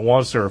going on at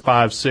once. There were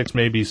 5, 6,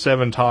 maybe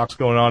 7 talks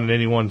going on at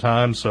any one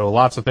time, so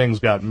lots of things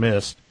got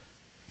missed.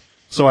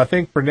 So I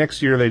think for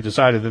next year they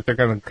decided that they're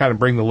going to kind of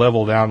bring the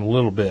level down a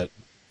little bit,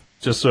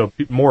 just so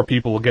more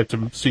people will get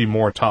to see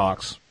more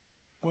talks.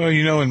 Well,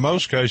 in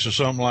most cases,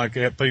 something like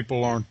that,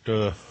 people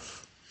aren't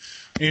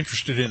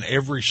interested in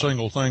every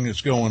single thing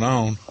that's going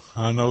on.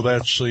 I know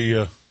that's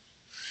the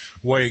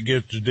way it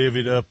gets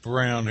divvied up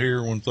around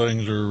here when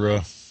things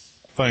are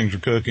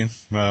cooking.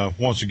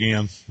 Once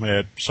again,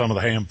 at some of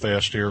the Ham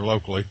Fest here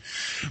locally,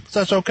 but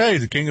that's okay.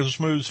 The King of the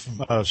Smooth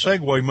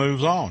segue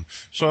moves on.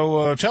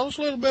 So tell us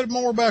a little bit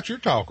more about your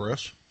talk,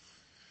 Russ.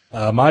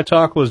 My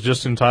talk was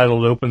just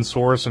entitled "Open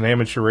Source and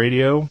Amateur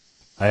Radio."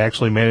 I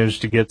actually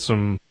managed to get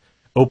some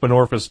open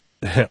orifice.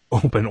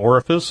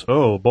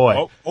 Oh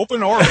boy.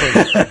 Open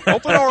orifice.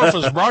 Open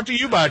orifice brought to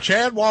you by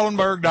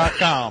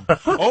ChadWallenberg.com.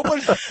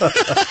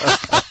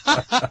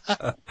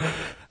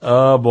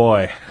 Oh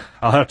boy.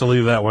 I'll have to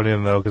leave that one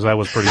in though, because that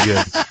was pretty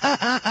good.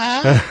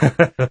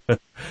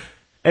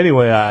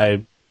 Anyway,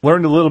 I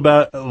learned a little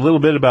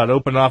bit about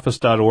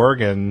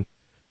OpenOffice.org, and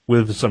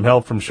with some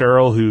help from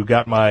Cheryl, who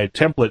got my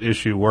template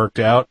issue worked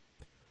out,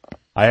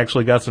 I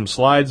actually got some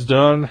slides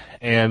done,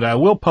 and I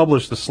will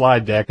publish the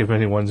slide deck if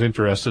anyone's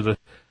interested.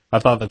 I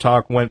thought the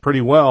talk went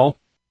pretty well,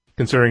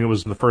 considering it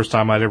was the first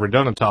time I'd ever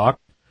done a talk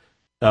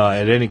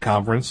at any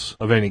conference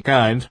of any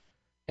kind.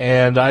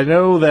 And I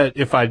know that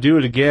if I do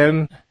it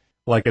again,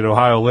 like at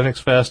Ohio Linux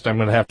Fest, I'm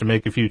going to have to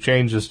make a few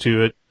changes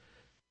to it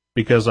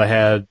because I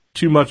had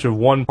too much of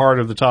one part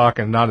of the talk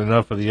and not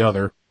enough of the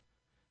other.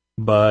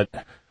 But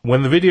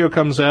when the video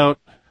comes out,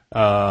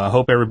 I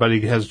hope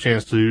everybody has a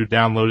chance to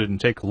download it and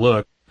take a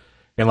look.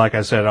 And like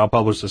I said, I'll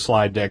publish the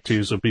slide deck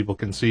too so people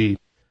can see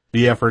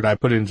the effort I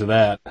put into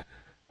that,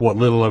 what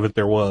little of it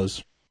there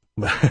was.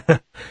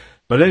 But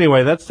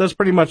anyway, that's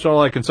pretty much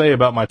all I can say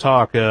about my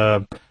talk.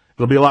 It'll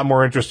be a lot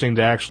more interesting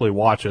to actually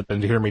watch it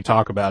than to hear me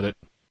talk about it.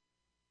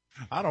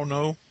 I don't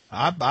know.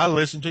 I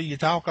listen to you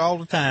talk all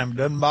the time. It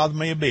doesn't bother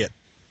me a bit.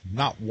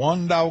 Not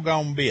one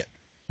doggone bit.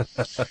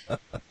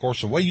 Of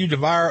course, the way you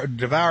devoured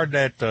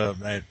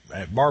that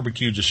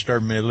barbecue just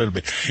stirred me a little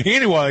bit.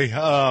 Anyway,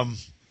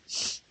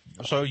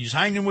 so you're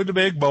hanging with the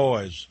big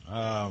boys.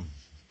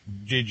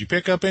 Did you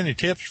pick up any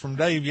tips from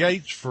Dave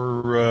Yates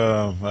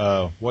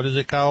for what is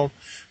it called?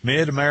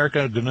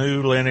 Mid-America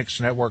GNU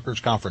Linux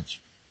Networkers Conference?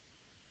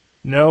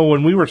 No,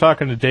 when we were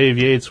talking to Dave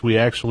Yates, we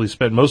actually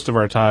spent most of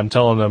our time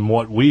telling him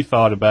what we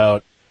thought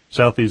about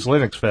Southeast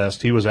Linux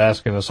Fest. He was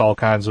asking us all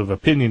kinds of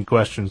opinion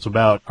questions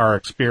about our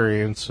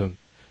experience and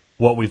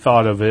what we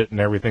thought of it and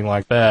everything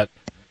like that.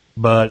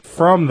 But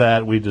from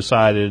that, we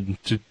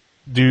decided to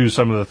do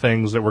some of the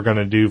things that we're going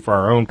to do for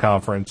our own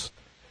conference,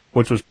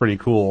 which was pretty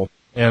cool.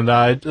 And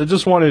I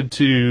just wanted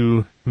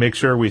to make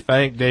sure we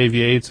thank Dave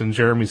Yates and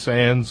Jeremy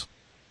Sands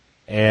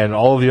and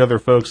all of the other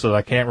folks that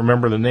I can't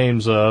remember the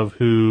names of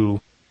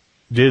who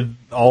did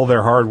all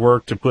their hard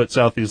work to put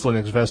Southeast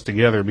Linux Fest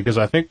together, because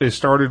I think they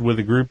started with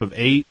a group of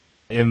 8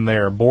 in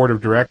their board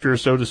of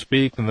directors, so to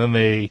speak, and then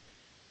they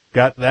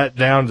got that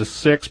down to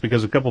 6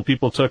 because a couple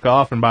people took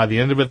off, and by the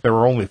end of it, there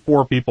were only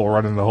 4 people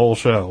running the whole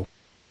show.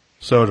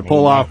 So to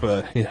pull off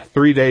a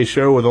 3-day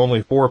show with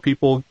only 4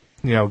 people,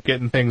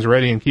 getting things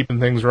ready and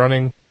keeping things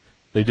running,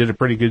 they did a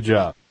pretty good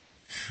job.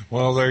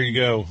 Well, there you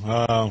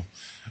go.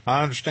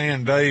 I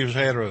understand Dave's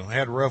had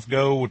a rough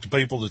go with the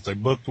people that they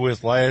booked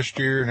with last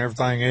year and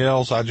everything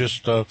else. I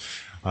just,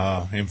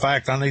 in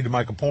fact, I need to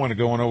make a point of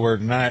going over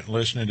tonight and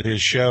listening to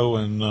his show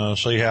and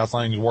see how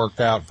things worked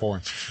out for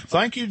him.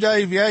 Thank you,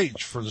 Dave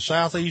Yates, for the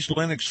Southeast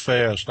Linux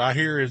Fest. I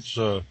hear it's,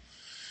 even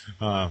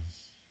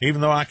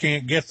though I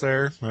can't get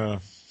there,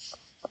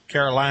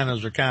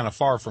 Carolinas are kind of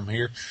far from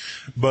here,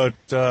 but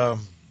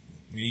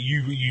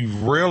you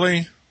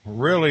really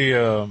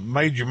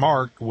made your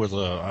mark with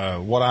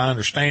what I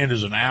understand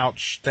is an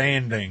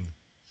outstanding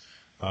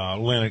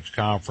Linux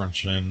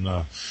conference, and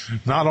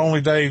not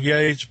only Dave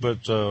Yates,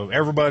 but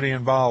everybody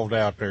involved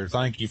out there.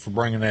 Thank you for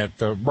bringing that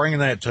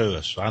to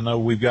us. I know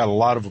we've got a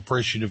lot of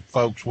appreciative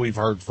folks we've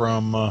heard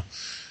from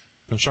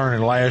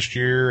concerning last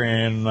year,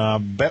 and I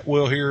bet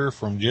we'll hear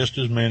from just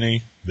as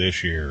many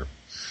this year.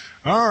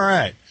 All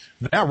right.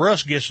 Now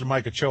Russ gets to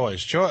make a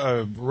choice.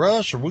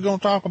 Russ, are we going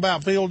to talk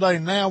about Field Day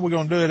now? We're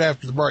going to do it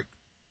after the break.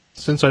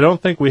 Since I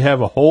don't think we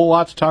have a whole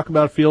lot to talk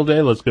about Field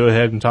Day, let's go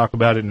ahead and talk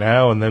about it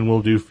now, and then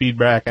we'll do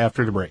feedback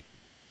after the break.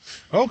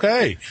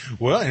 Okay.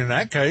 Well, in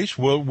that case,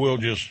 we'll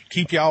just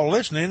keep y'all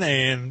listening,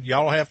 and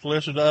y'all have to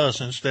listen to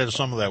us instead of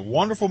some of that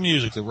wonderful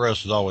music that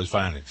Russ is always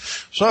finding.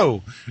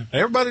 So,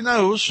 everybody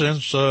knows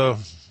since, I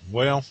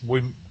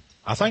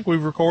think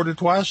we've recorded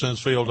twice since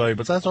Field Day,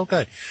 but that's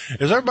okay.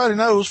 As everybody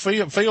knows,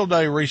 Field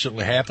Day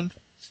recently happened.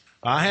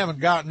 I haven't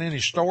gotten any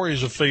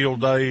stories of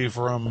Field Day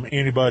from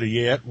anybody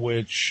yet,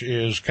 which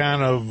is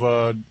kind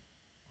of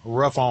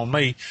rough on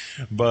me,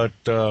 but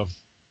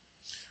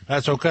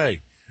that's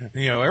okay.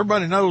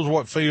 Everybody knows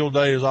what Field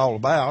Day is all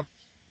about.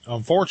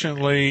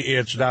 Unfortunately,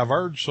 it's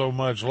diverged so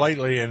much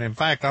lately, and in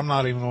fact, I'm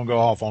not even going to go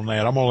off on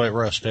that. I'm going to let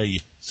Russ tell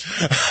you.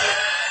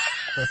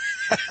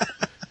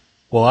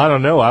 Well, I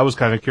don't know. I was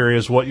kind of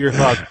curious what you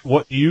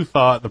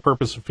thought the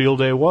purpose of field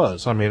day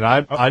was. I mean,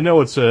 I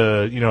know it's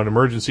an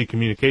emergency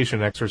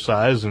communication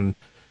exercise and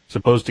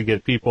supposed to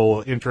get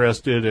people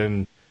interested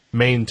and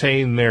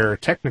maintain their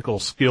technical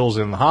skills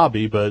in the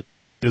hobby, but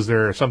is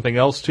there something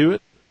else to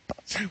it?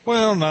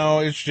 Well, no,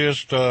 it's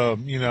just,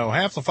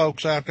 half the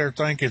folks out there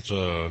think it's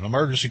an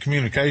emergency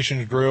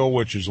communications drill,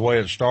 which is the way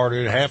it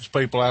started. Half the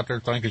people out there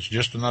think it's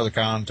just another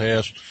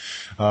contest.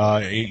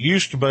 It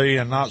used to be,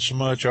 and not so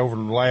much over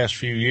the last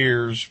few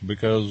years,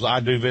 because I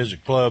do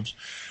visit clubs,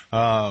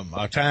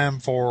 a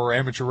time for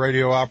amateur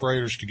radio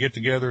operators to get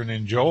together and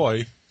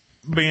enjoy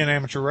being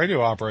amateur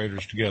radio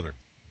operators together.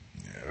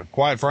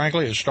 Quite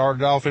frankly, it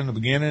started off in the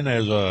beginning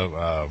as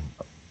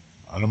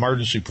an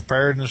emergency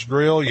preparedness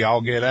drill.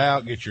 Y'all get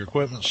out, get your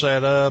equipment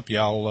set up,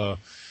 y'all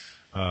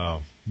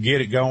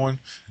get it going.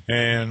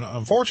 And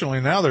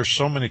unfortunately now there's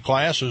so many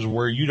classes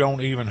where you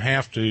don't even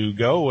have to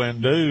go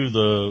and do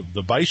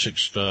the basic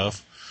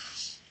stuff,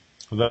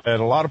 that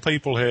a lot of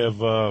people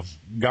have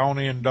gone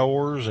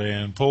indoors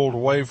and pulled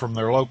away from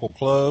their local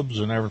clubs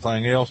and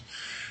everything else.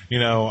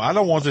 I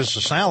don't want this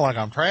to sound like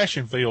I'm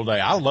trashing field day.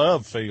 I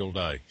love field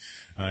day.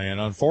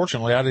 And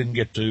unfortunately I didn't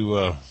get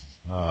to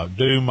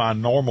do my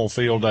normal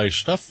field day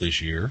stuff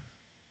this year.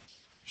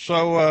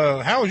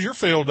 So, how was your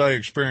field day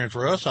experience,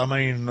 Russ? I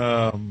mean,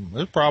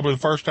 it's probably the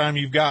first time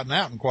you've gotten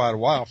out in quite a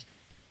while.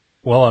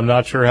 Well, I'm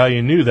not sure how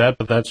you knew that,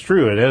 but that's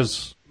true. It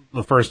is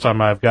the first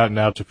time I've gotten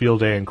out to field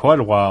day in quite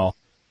a while.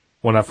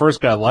 When I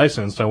first got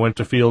licensed, I went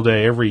to field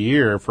day every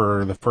year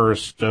for the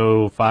first,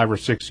 5 or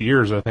 6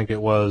 years, I think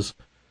it was.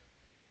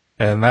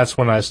 And that's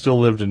when I still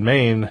lived in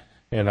Maine,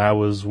 and I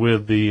was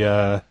with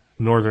the,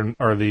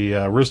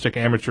 Rustic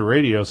Amateur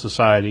Radio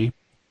Society,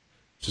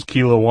 which is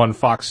Kilo 1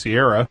 Fox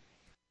Sierra.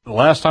 The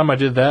last time I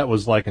did that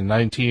was like in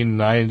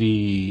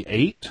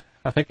 1998,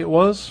 I think it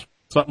was,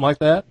 something like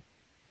that.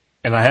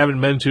 And I haven't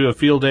been to a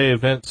field day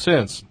event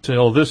since,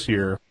 till this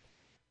year.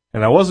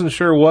 And I wasn't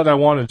sure what I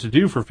wanted to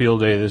do for field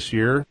day this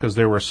year, because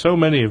there were so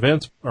many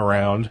events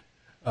around.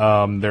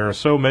 There are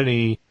so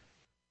many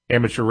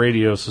amateur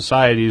radio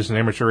societies and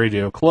amateur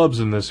radio clubs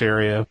in this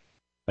area.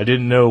 I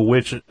didn't know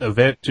which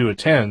event to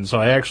attend, so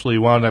I actually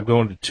wound up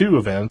going to 2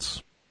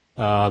 events.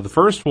 The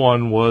first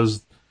one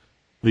was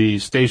the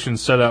station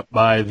set up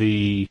by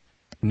the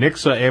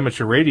Nixa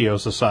Amateur Radio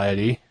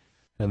Society,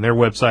 and their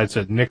website's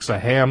at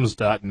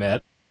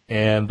nixahams.net.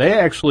 And they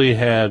actually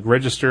had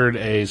registered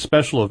a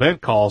special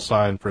event call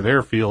sign for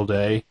their field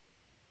day.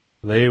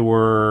 They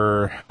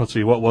were,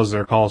 what was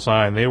their call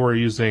sign? They were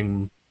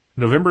using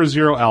November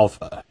Zero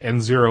Alpha,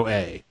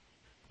 N0A,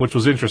 which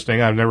was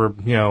interesting. I've never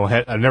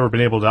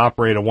been able to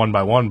operate a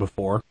 1x1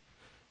 before.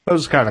 That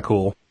was kind of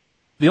cool.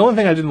 The only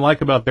thing I didn't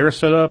like about their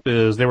setup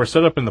is they were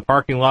set up in the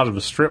parking lot of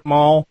a strip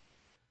mall.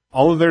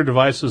 All of their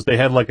devices, they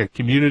had like a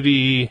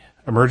community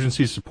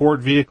emergency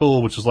support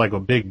vehicle, which is like a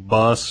big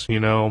bus,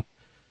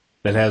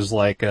 that has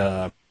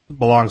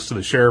belongs to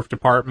the sheriff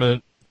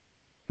department.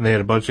 And they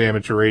had a bunch of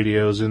amateur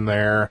radios in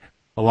there,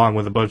 along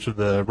with a bunch of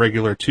the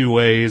regular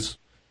 2-ways.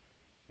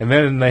 And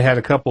then they had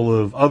a couple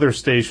of other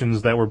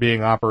stations that were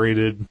being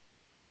operated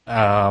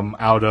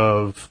out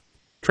of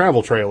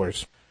travel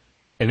trailers.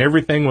 And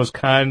everything was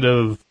kind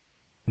of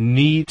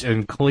neat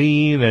and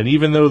clean, and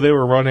even though they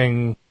were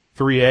running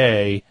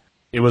 3A,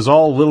 it was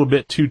all a little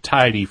bit too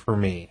tidy for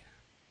me.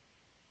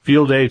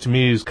 Field day to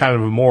me is kind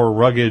of a more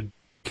rugged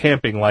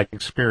camping-like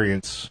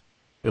experience,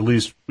 at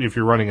least if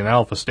you're running an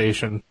alpha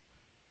station.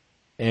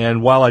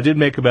 And while I did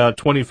make about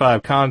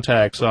 25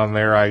 contacts on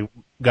there, I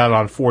got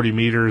on 40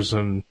 meters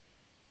and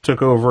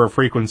took over a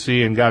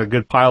frequency and got a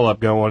good pileup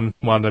going,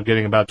 wound up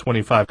getting about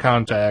 25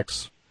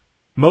 contacts,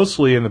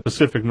 mostly in the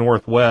Pacific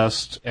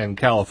Northwest and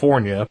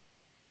California.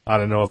 I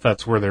don't know if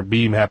that's where their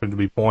beam happened to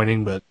be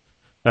pointing, but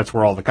that's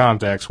where all the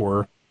contacts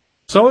were.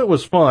 So it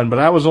was fun, but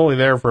I was only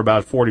there for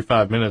about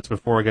 45 minutes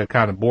before I got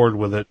kind of bored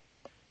with it.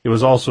 It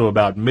was also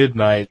about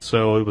midnight,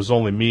 so it was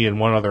only me and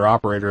one other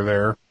operator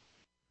there.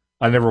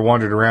 I never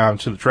wandered around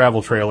to the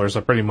travel trailers.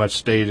 I pretty much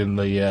stayed in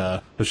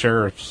the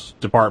sheriff's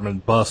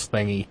department bus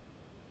thingy.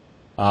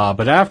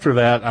 But after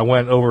that, I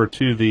went over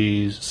to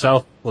the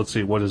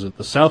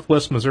the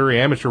Southwest Missouri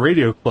Amateur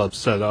Radio Club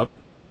setup,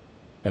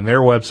 and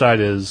their website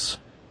is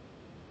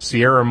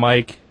Sierra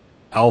Mike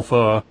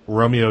Alpha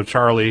Romeo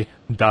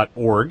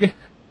Charlie.org.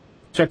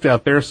 Checked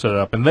out their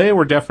setup, and they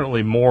were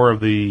definitely more of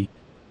the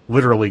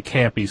literally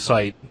campy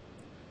site.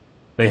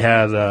 They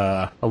had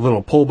a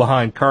little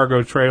pull-behind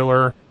cargo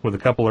trailer with a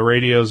couple of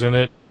radios in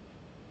it.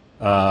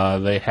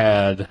 They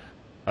had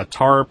a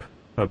tarp,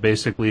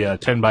 basically a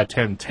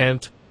 10x10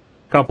 tent,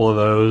 a couple of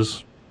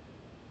those.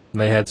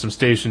 And they had some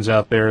stations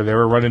out there. They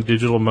were running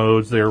digital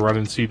modes. They were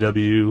running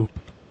CW.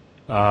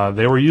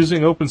 They were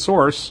using open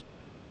source.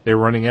 They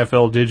were running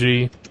FL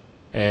Digi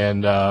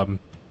and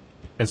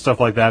stuff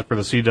like that for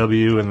the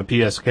CW and the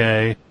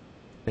PSK.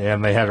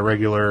 And they had a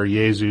regular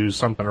Yaesu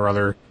something or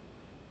other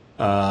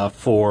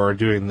for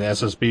doing the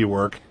SSB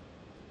work.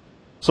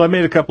 So I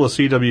made a couple of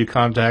CW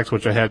contacts,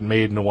 which I hadn't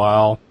made in a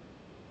while.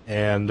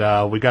 And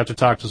we got to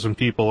talk to some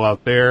people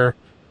out there.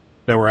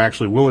 that were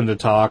actually willing to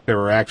talk. There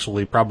were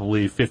actually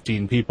probably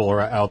 15 people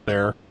out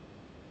there.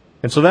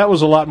 And so that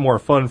was a lot more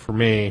fun for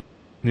me.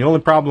 And the only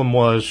problem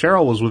was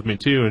Cheryl was with me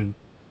too, and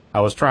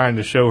I was trying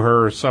to show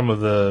her some of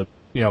the,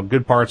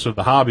 good parts of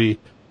the hobby.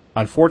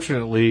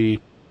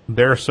 Unfortunately,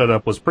 their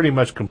setup was pretty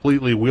much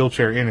completely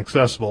wheelchair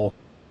inaccessible.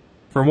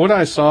 From what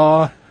I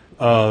saw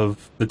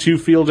of the 2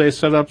 field day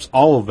setups,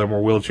 all of them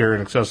were wheelchair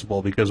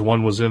inaccessible because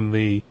one was in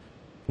the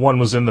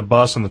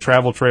bus and the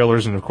travel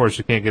trailers, and of course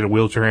you can't get a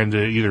wheelchair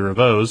into either of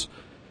those.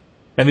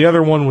 And the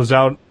other one was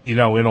out, in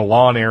a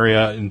lawn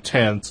area in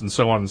tents and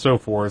so on and so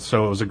forth.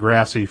 So it was a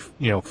grassy,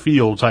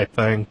 field type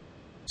thing.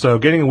 So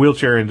getting a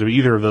wheelchair into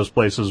either of those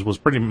places was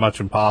pretty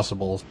much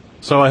impossible.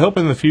 So I hope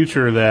in the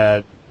future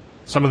that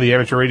some of the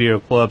amateur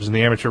radio clubs and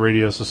the amateur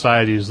radio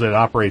societies that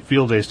operate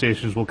field day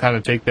stations will kind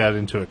of take that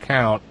into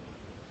account.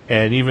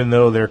 And even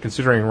though they're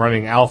considering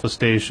running alpha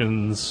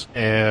stations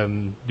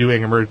and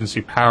doing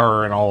emergency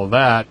power and all of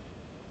that,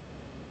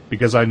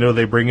 because I know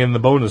they bring in the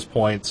bonus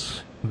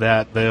points,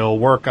 that they'll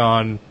work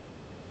on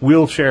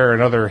wheelchair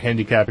and other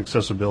handicap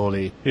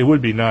accessibility. It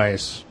would be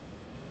nice,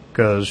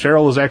 because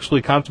Cheryl is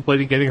actually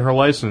contemplating getting her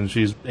license.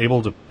 She's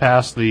able to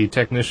pass the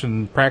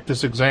technician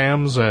practice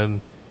exams,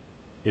 and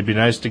it'd be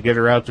nice to get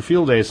her out to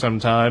field day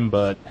sometime,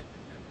 but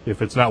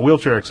if it's not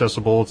wheelchair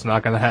accessible, it's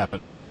not going to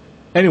happen.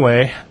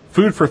 Anyway,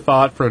 food for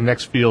thought for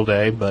next field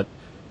day, but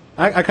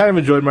I kind of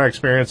enjoyed my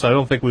experience. I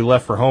don't think we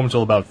left for home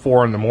until about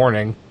 4 in the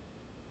morning,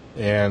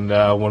 and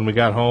when we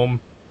got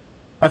home,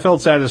 I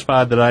felt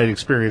satisfied that I had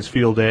experienced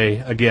field day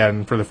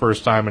again for the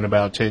first time in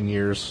about 10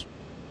 years.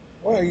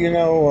 Well,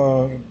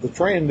 the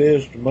trend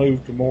is to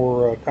move to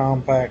more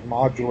compact,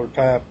 modular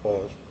type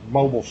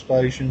mobile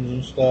stations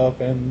and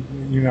stuff. And,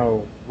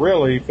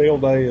 really,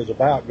 field day is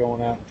about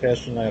going out and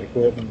testing that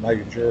equipment,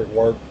 making sure it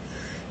works.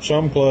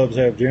 Some clubs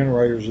have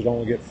generators that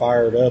only get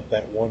fired up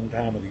that one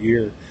time of the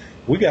year.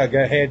 We had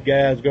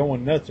guys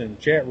going nuts in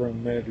the chat room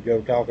a minute ago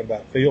talking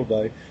about field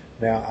day.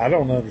 Now, I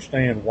don't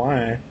understand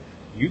why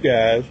you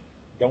guys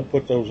don't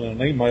put those in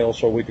an email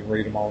so we can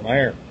read them on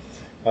air.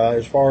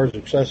 As far as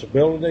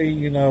accessibility,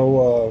 you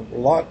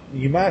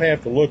might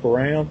have to look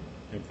around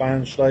and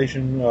find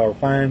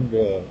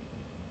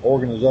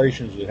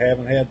organizations that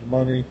haven't had the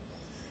money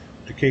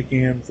to kick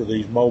in for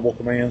these mobile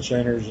command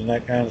centers and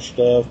that kind of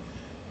stuff.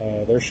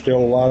 There's still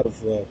a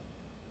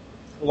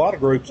lot of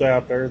groups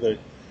out there that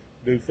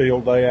do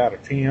field day out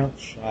of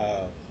tents.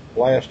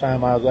 Last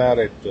time I was out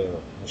at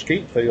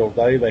Mesquite Field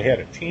Day, they had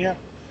a tent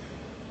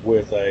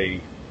with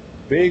a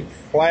big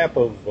flap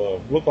of,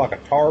 looked like a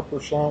tarp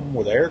or something,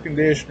 with air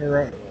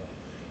conditioner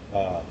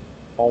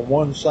on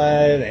one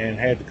side, and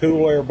had the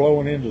cool air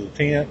blowing into the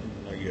tent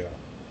and the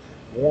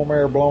warm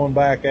air blowing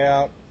back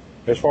out.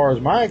 As far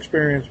as my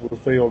experience with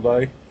field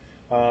day,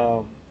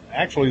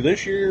 actually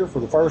this year, for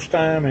the first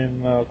time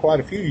in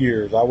quite a few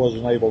years, I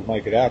wasn't able to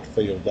make it out to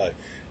field day.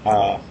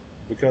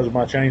 Because of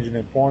my change in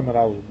employment,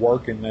 I was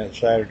working that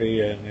Saturday,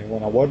 and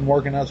when I wasn't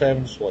working, I was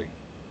having to sleep.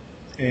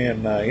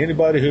 And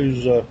anybody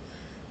who's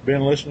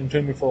been listening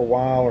to me for a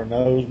while or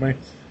knows me,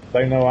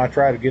 they know I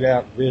try to get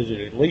out and visit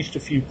at least a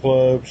few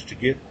clubs to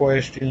get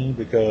questions,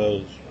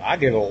 because I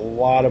get a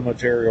lot of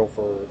material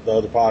for the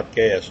other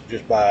podcasts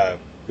just by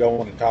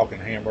going and talking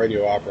to ham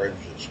radio operators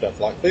and stuff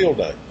like field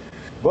day.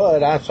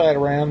 But I sat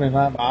around and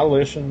I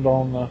listened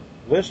on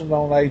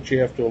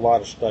HF to a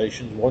lot of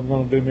stations. Wasn't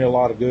going to do me a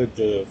lot of good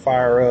to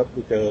fire up,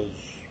 because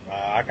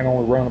I can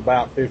only run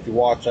about 50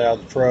 watts out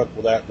of the truck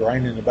without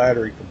draining the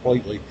battery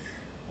completely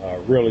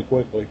really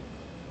quickly.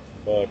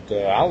 But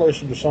I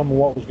listened to some of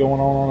what was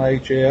going on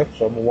HF,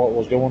 some of what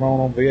was going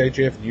on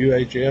VHF and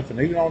UHF,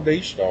 and even on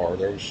D-Star.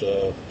 There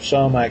was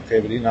some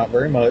activity, not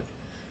very much,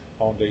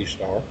 on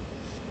D-Star.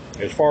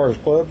 As far as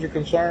clubs are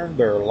concerned,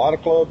 there are a lot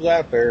of clubs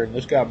out there, and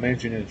this got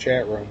mentioned in the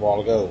chat room a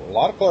while ago. A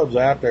lot of clubs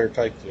out there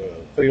take the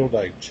field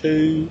day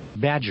too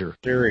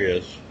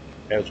serious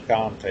as a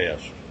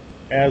contest.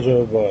 As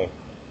of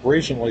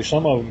recently,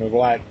 some of them have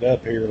lightened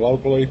up here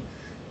locally,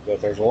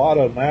 but there's a lot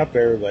of them out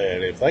there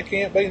that if they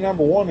can't be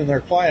number one in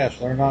their class,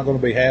 they're not going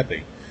to be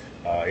happy.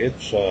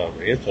 It's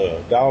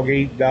a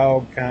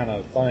dog-eat-dog kind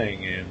of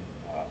thing, and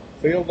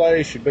field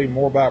day should be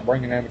more about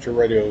bringing amateur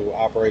radio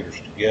operators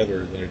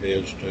together than it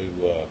is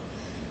to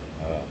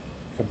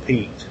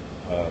compete.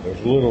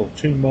 There's a little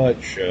too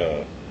much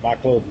my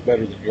club is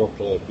better than your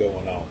club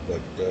going on,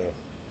 but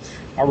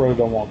I really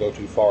don't want to go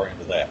too far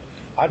into that.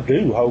 I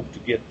do hope to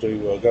get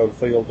to go to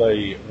field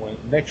day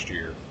next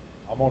year.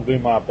 I'm going to do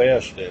my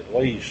best, at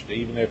least,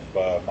 even if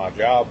my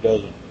job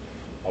doesn't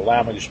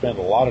allow me to spend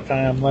a lot of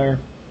time there,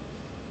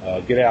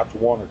 get out to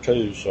one or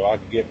two so I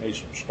can get me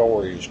some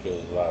stories,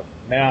 because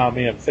now I'm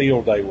in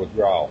field day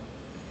withdrawal.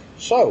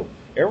 So,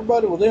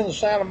 everybody within the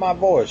sound of my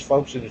voice,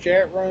 folks in the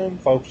chat room,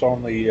 folks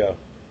on the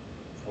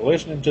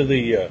listening to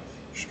the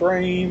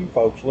stream,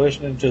 folks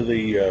listening to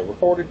the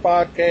recorded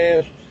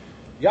podcast,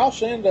 y'all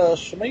send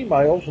us some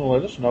emails and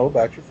let us know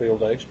about your field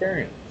day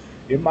experience.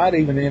 It might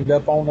even end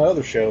up on the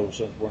other shows,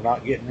 since we're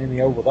not getting any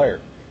over there.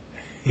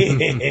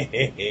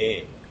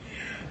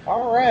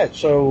 All right,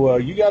 so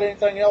you got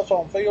anything else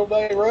on field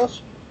day,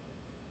 Russ?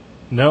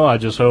 No, I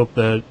just hope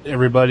that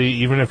everybody,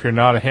 even if you're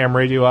not a ham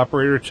radio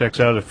operator, checks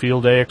out a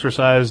field day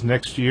exercise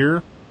next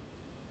year.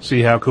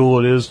 See how cool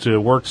it is to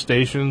work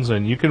stations,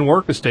 and you can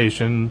work a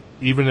station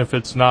even if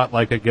it's not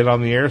like a get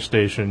on the air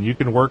station. You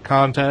can work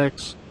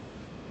contacts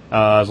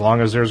as long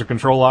as there's a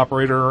control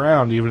operator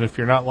around, even if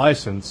you're not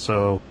licensed.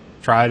 So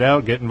try it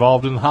out, get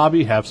involved in the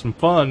hobby, have some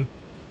fun.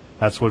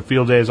 That's what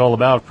field day is all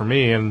about for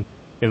me. And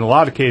in a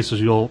lot of cases,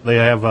 they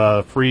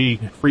have free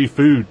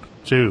food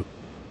too.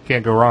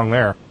 Can't go wrong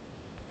there.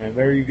 And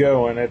there you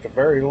go. And at the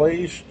very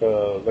least,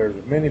 there's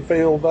a mini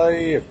field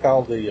day. It's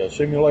called the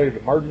Simulated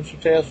Emergency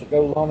Test that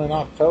goes on in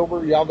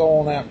October. Y'all go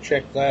on out and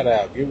check that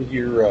out. Get with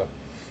your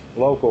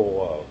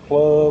local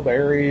club,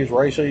 Aries,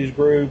 Races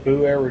group,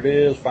 whoever it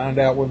is. Find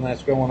out when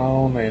that's going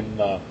on.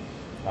 And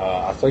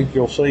I think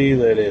you'll see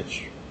that it's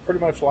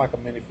pretty much like a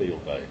mini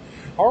field day.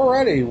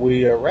 Alrighty,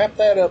 we wrapped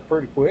that up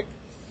pretty quick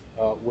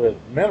with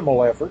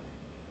minimal effort.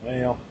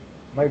 Well,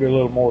 maybe a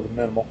little more than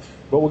minimal.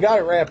 But we got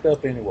it wrapped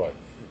up anyway.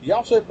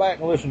 Y'all sit back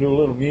and listen to a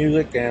little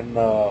music, and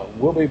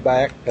we'll be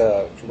back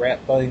to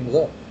wrap things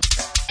up.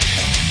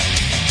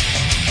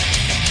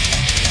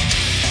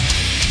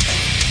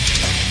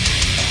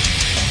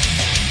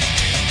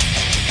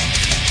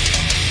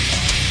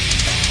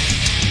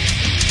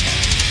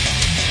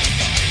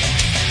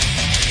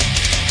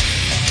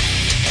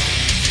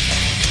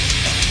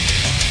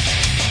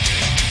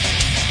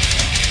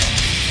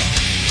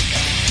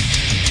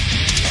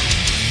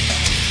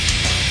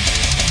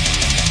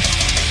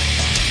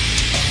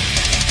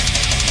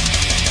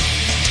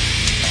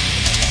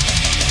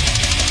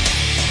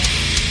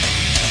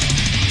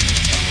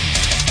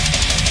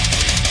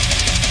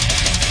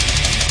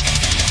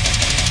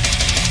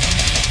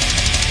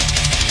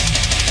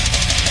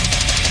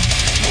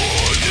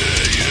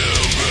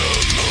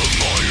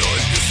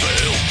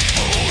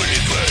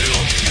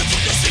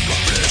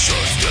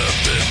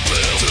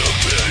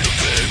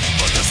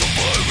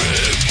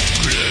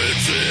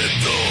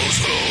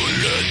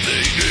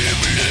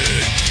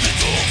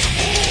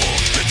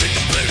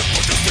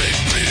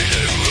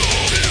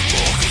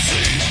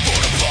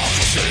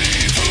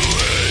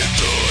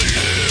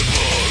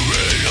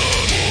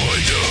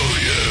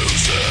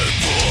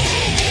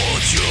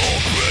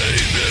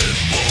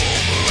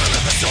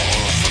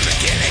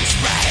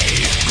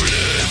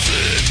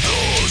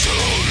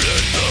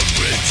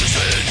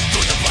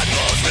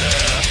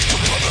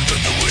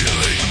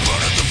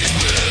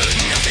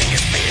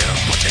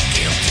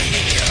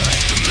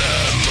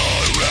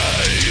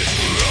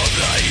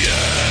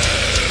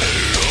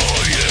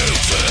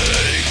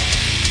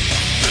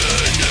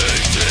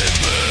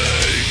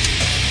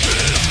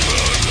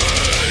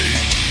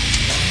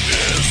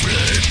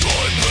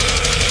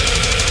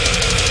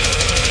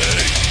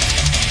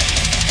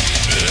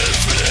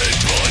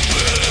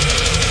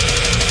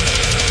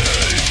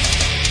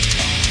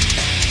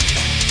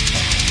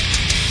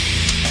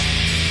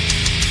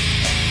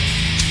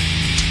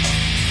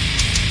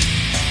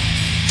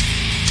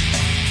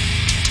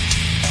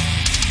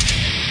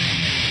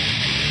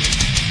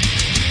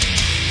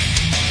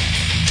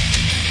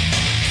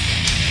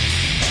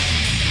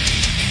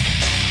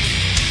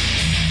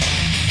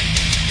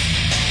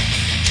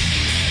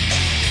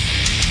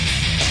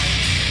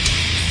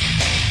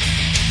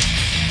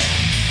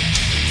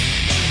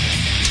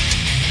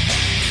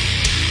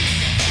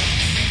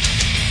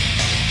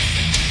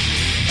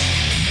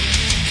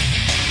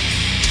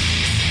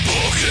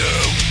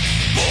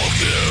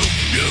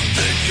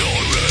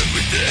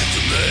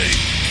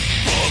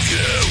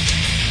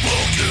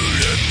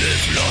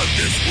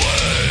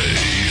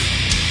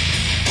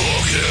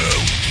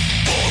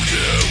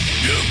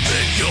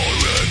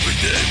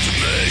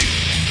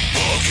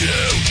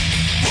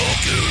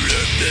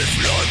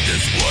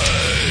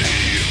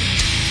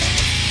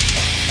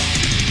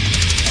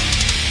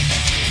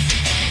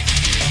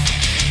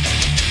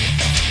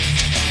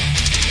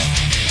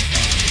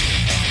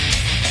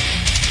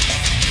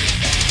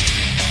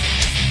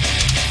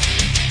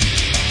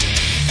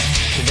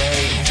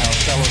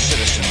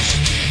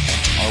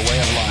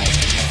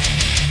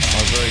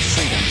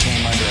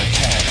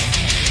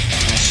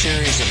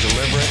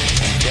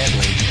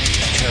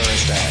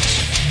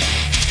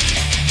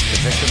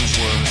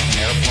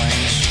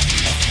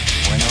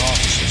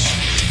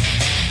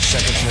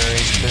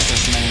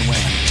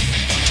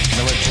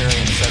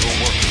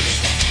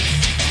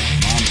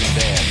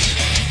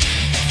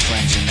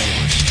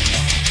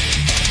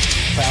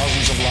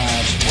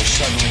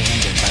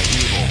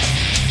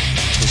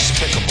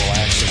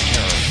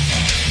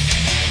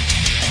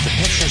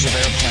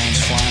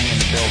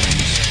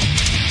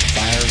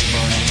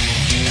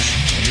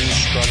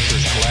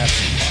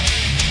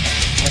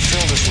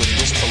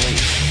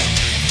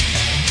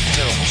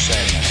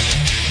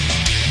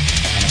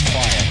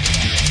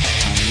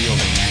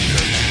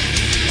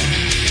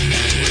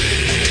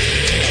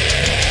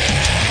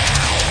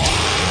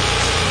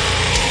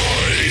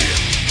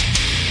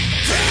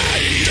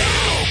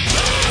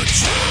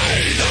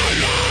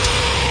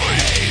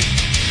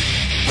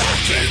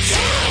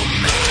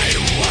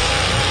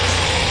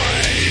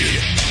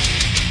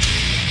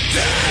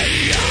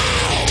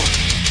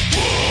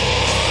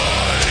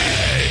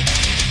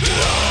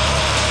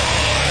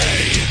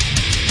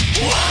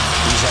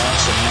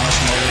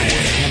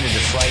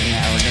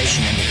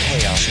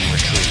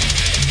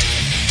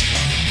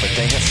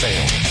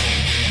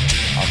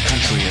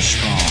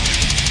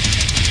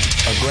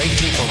 great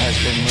people has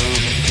been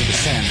moved to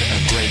defend a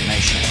great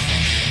nation.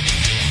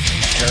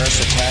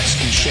 Terrorist attacks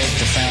can shake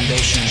the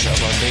foundations of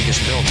our biggest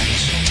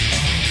buildings,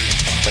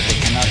 but they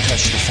cannot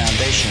touch the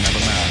foundation of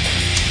America.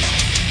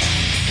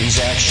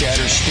 These acts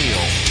shatter steel,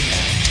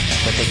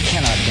 but they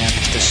cannot dent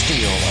the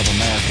steel of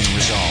American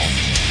resolve.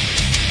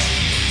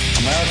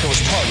 America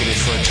was targeted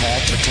for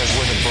attack because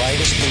we're the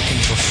brightest beacon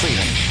for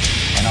freedom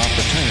and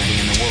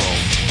opportunity in the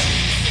world,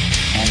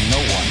 and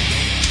no one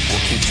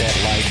will keep that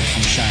light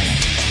from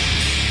shining.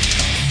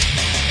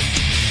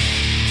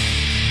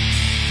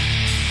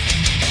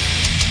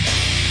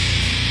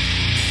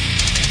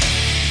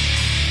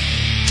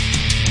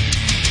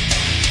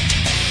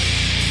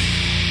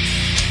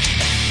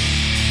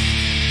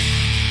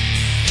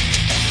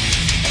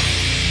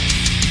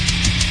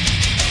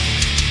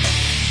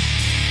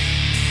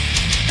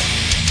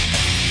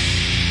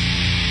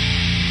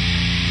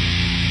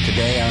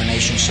 Today our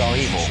nation saw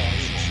evil,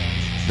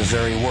 the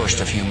very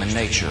worst of human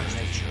nature.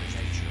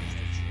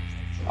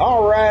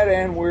 All right,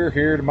 and we're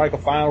here to make a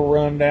final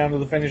run down to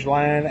the finish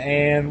line,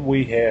 and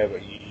we have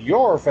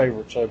your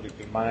favorite subject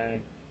in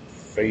mind,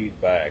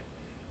 feedback.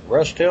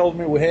 Russ tells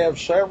me we have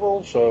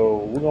several, so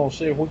we're going to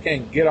see if we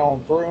can't get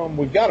on through them.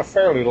 We've got a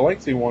fairly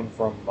lengthy one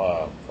from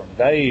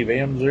Dave,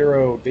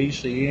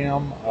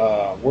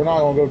 M0DCM. We're not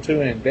going to go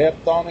too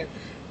in-depth on it,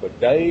 but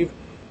Dave,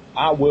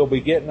 I will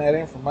be getting that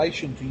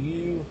information to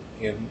you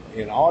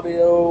in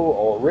audio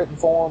or written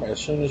form as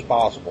soon as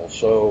possible.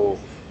 So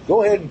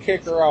go ahead and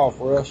kick her off,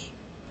 Russ.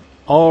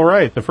 All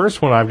right, the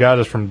first one I've got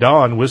is from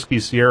Don, Whiskey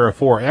Sierra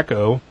 4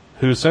 Echo,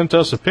 who sent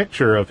us a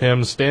picture of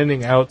him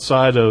standing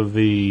outside of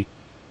the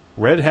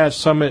Red Hat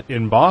Summit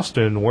in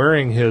Boston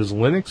wearing his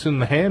Linux in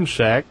the Ham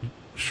Shack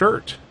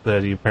shirt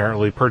that he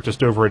apparently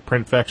purchased over at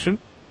Printfection.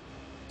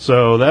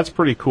 So that's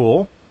pretty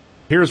cool.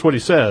 Here's what he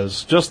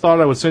says. Just thought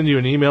I would send you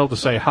an email to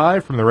say hi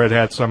from the Red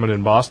Hat Summit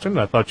in Boston.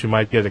 I thought you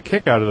might get a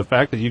kick out of the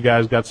fact that you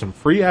guys got some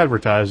free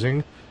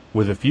advertising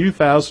with a few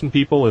thousand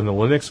people in the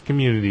Linux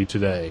community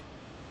today.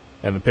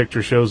 And the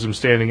picture shows him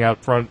standing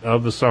out front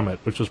of the summit,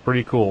 which was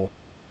pretty cool.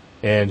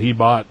 And he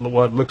bought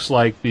what looks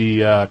like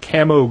the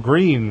camo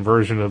green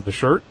version of the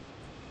shirt.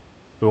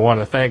 We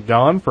want to thank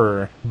Don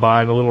for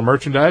buying a little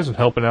merchandise and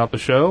helping out the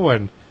show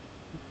and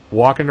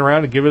walking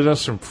around and giving us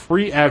some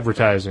free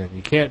advertising.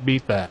 You can't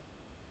beat that.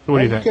 So what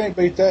do you think? You can't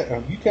beat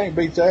that. You can't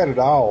beat that at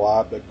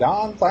all. But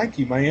Don, thank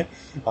you, man.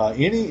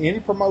 Any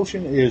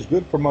promotion is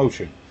good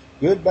promotion,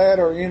 good, bad,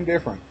 or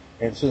indifferent.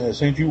 And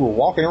since you were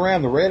walking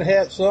around the Red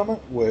Hat Summit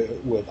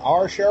with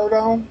our shirt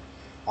on,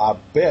 I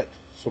bet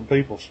some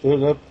people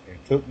stood up and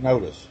took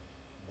notice.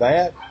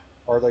 That,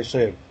 or they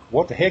said,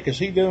 "What the heck is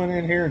he doing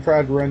in here?" and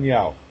tried to run you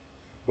off.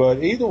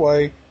 But either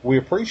way, we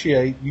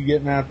appreciate you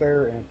getting out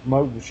there and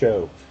promoting the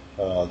show.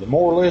 The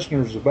more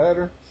listeners, the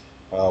better.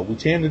 We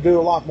tend to do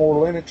a lot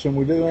more Linux than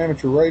we do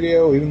amateur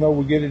radio, even though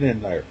we get it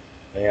in there.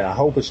 And I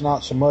hope it's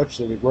not so much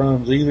that it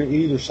runs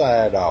either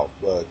side off.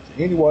 But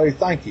anyway,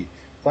 thank you.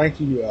 Thank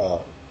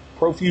you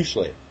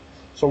profusely.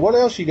 So what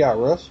else you got,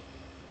 Russ?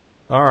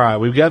 All right,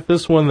 we've got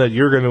this one that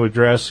you're going to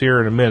address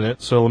here in a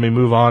minute, so let me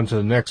move on to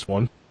the next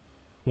one.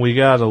 We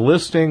got a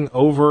listing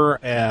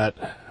over at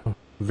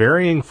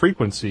Varying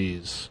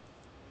Frequencies.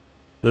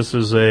 This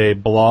is a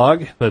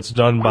blog that's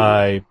done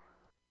by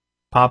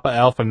Papa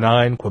Alpha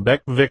 9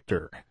 Quebec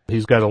Victor.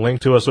 He's got a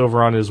link to us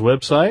over on his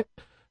website,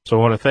 so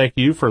I want to thank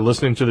you for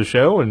listening to the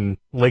show and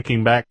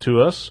linking back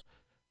to us.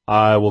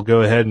 I will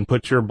go ahead and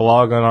put your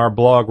blog on our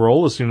blog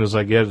roll as soon as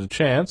I get a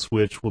chance,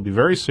 which will be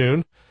very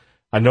soon.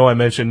 I know I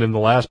mentioned in the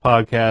last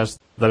podcast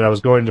that I was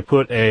going to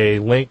put a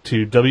link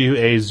to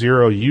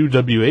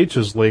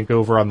WA0UWH's link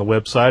over on the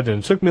website,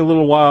 and it took me a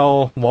little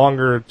while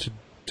longer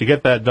to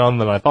get that done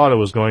than I thought it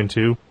was going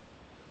to.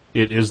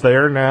 It is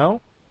there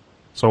now.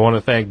 So I want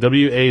to thank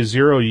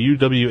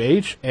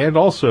WA0UWH and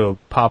also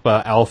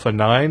Papa Alpha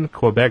 9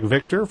 Quebec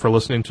Victor for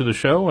listening to the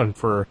show and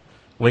for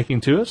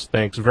linking to us.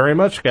 Thanks very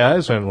much,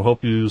 guys, and we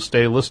hope you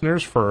stay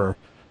listeners for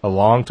a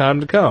long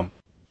time to come.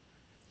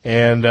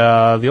 And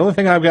the only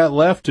thing I've got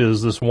left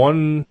is this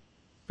one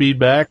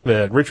feedback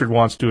that Richard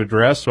wants to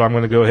address, so I'm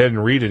going to go ahead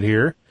and read it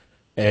here.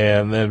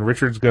 And then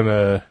Richard's going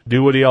to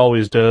do what he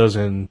always does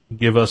and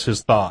give us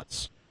his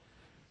thoughts.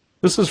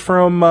 This is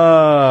from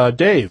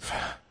Dave.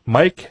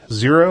 Mike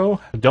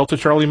 0 Delta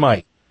Charlie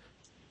Mike.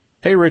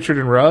 Hey Richard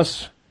and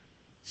Russ,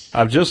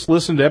 I've just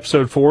listened to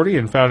episode 40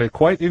 and found it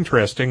quite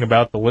interesting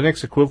about the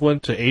Linux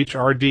equivalent to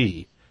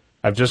HRD.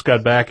 I've just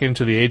got back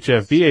into the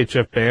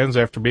HF-VHF bands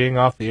after being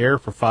off the air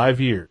for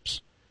 5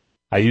 years.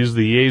 I use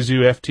the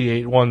Yaesu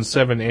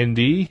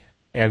FT817ND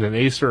and an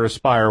Acer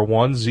Aspire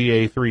 1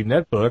 ZA3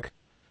 netbook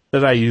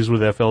that I use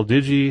with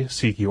FLDigi,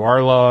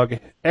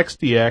 CQRlog,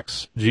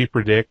 XDX,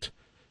 gpredict,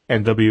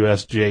 and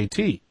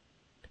WSJT.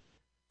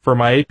 For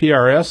my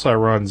APRS, I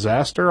run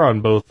Zaster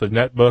on both the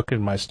netbook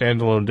and my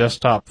standalone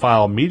desktop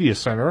file media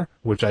center,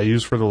 which I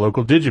use for the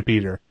local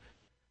Digipeater.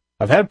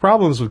 I've had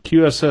problems with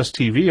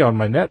QSS-TV on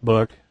my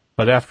netbook,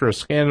 but after a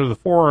scan of the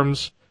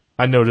forums,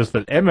 I noticed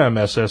that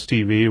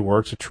MMSS-TV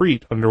works a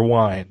treat under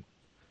Wine.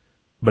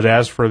 But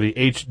as for the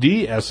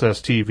HD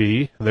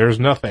SSTV, there's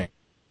nothing.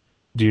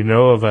 Do you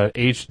know of a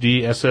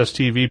HD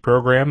SSTV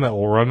program that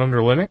will run under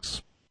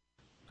Linux?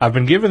 I've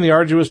been given the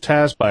arduous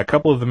task by a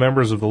couple of the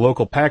members of the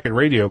local Packet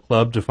Radio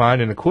Club to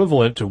find an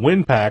equivalent to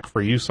WinPack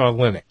for use on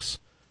Linux.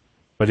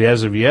 But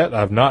as of yet,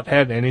 I've not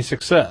had any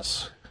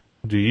success.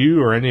 Do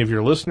you or any of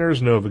your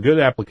listeners know of a good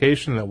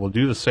application that will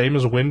do the same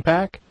as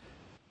WinPack?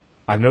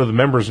 I know the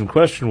members in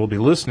question will be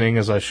listening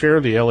as I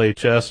share the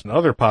LHS and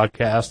other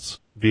podcasts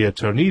via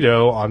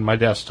Tonito on my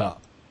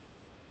desktop.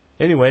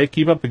 Anyway,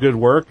 keep up the good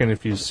work, and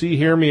if you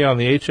hear me on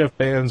the HF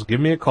bands,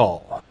 give me a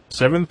call.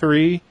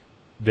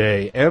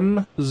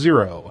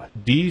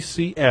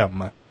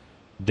 73-M0-DCM,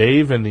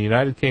 Dave in the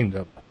United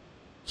Kingdom.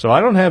 So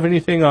I don't have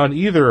anything on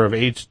either of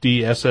HD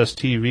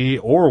SSTV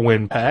or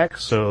WinPack,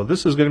 so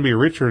this is going to be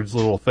Richard's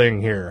little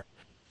thing here.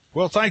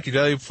 Well, thank you,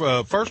 Dave.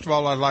 First of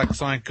all, I'd like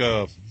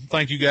to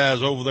thank you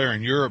guys over there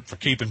in Europe for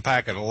keeping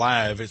Packet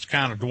alive. It's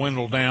kind of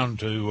dwindled down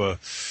to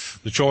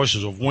the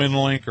choices of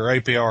WinLink or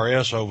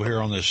APRS over here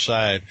on this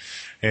side.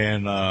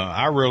 And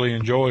I really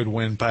enjoyed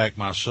WinPack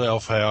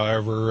myself.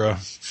 However,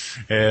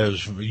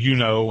 as you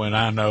know and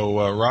I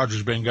know,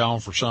 Roger's been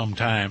gone for some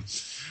time.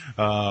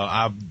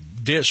 I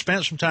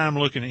spent some time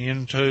looking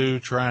into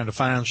trying to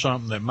find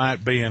something that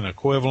might be an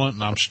equivalent,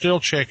 and I'm still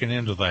checking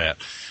into that.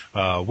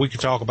 We could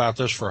talk about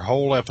this for a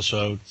whole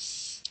episode,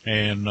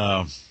 and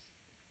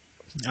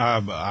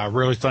I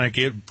really think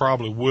it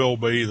probably will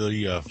be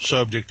the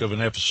subject of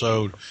an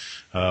episode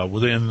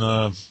within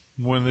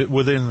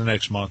the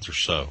next month or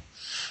so.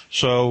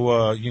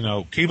 So,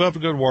 keep up the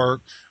good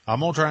work. I'm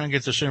going to try and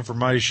get this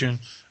information.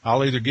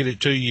 I'll either get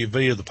it to you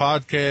via the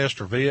podcast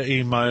or via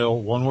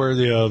email, one way or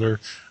the other.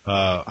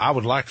 I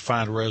would like to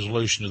find a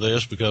resolution to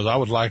this because I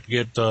would like to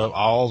get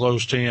all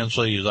those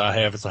TNCs I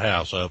have at the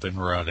house up and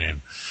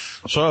running.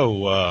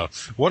 So,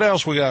 what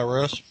else we got,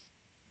 Russ?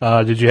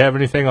 Did you have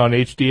anything on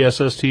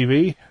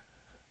HDSS-TV?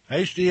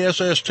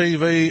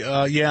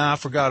 HDSS-TV, yeah, I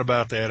forgot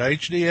about that.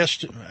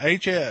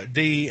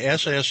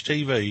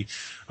 HDSS-TV,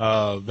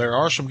 there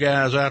are some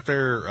guys out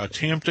there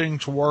attempting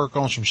to work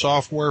on some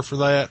software for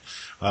that.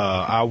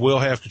 I will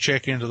have to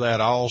check into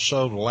that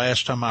also. The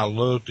last time I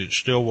looked, it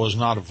still was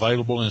not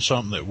available in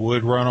something that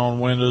would run on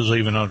Windows,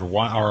 even under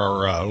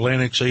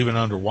Linux, even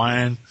under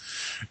Wine.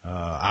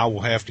 I will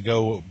have to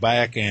go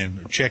back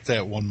and check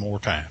that one more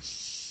time.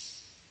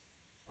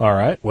 All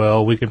right.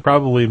 Well, we can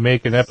probably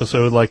make an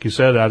episode, like you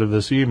said, out of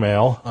this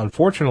email.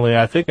 Unfortunately,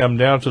 I think I'm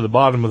down to the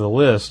bottom of the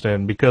list,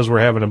 and because we're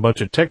having a bunch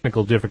of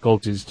technical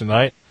difficulties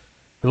tonight,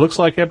 it looks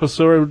like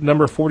episode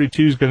number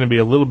 42 is going to be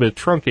a little bit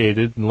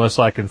truncated unless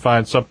I can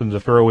find something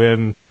to throw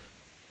in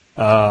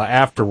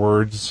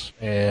afterwards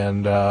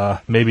and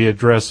maybe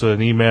address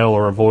an email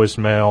or a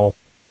voicemail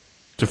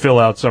to fill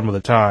out some of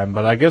the time.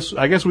 But I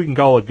guess we can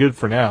call it good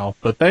for now.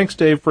 But thanks,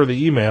 Dave, for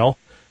the email.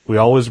 We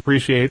always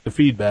appreciate the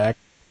feedback.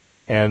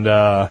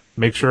 And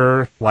make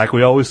sure, like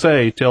we always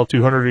say, tell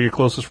 200 of your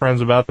closest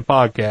friends about the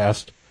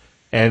podcast.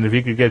 And if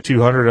you could get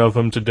 200 of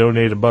them to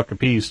donate $1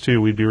 apiece,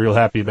 too, we'd be real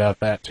happy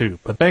about that, too.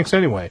 But thanks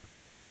anyway.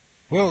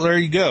 Well, there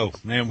you go.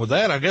 And with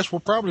that, I guess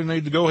we'll probably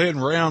need to go ahead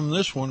and round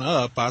this one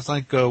up. I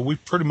think we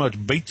pretty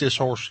much beat this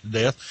horse to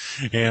death.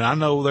 And I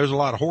know there's a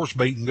lot of horse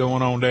beating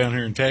going on down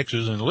here in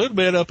Texas and a little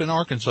bit up in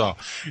Arkansas.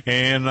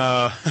 And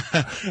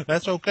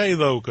that's okay,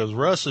 though, because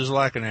Russ is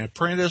like an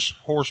apprentice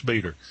horse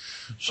beater.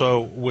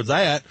 So with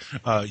that,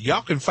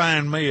 y'all can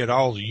find me at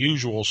all the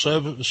usual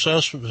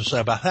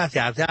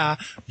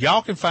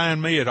y'all can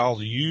find me at all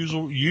the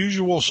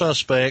usual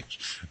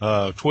suspects,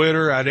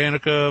 Twitter,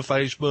 Identica,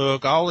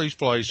 Facebook, all these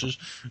places.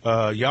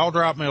 Y'all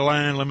drop me a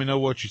line, let me know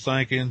what you're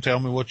thinking,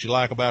 tell me what you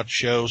like about the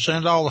show.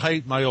 Send all the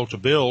hate mail to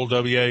Bill,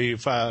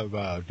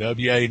 WA5,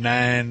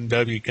 WA9,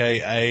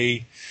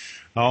 WKA.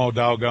 Oh,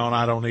 doggone,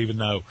 I don't even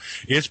know.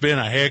 It's been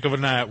a heck of a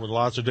night with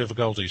lots of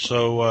difficulties.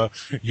 So,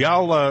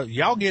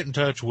 y'all get in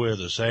touch with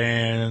us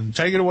and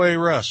take it away,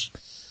 Russ.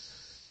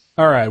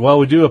 All right. Well,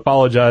 we do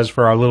apologize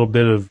for our little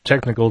bit of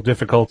technical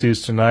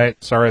difficulties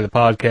tonight. Sorry the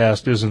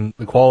podcast isn't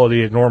the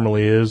quality it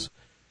normally is,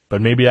 but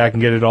maybe I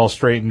can get it all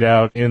straightened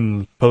out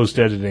in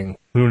post-editing.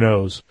 Who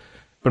knows?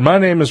 But my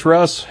name is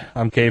Russ.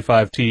 I'm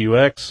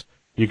K5TUX.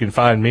 You can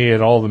find me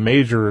at all the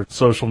major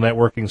social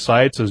networking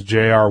sites as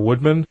J.R.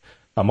 Woodman.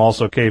 I'm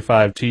also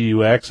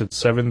K5TUX at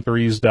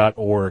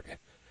 73s.org.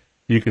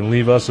 You can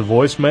leave us a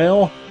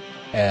voicemail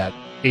at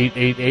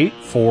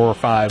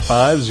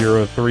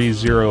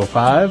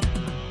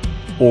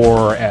 888-455-0305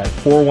 or at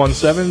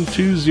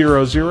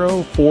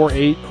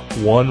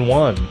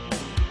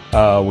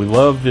 417-200-4811. We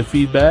love the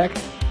feedback.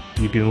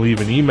 You can leave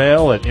an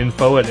email at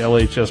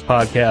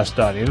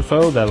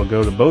info@lhspodcast.info. That'll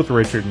go to both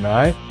Richard and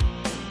I.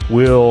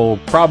 We'll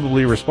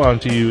probably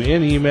respond to you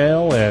in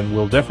email, and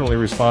we'll definitely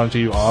respond to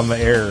you on the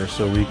air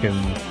so we can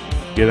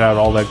get out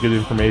all that good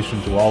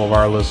information to all of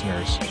our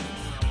listeners.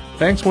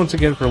 Thanks once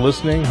again for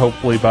listening.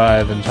 Hopefully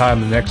by the time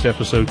the next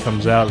episode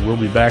comes out, we'll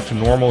be back to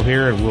normal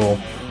here, and we'll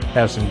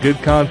have some good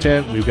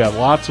content. We've got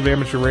lots of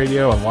amateur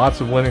radio and lots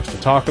of Linux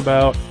to talk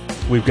about.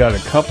 We've got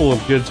a couple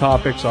of good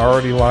topics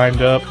already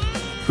lined up,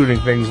 including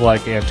things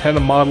like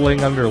antenna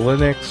modeling under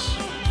Linux.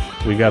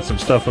 We got some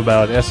stuff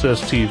about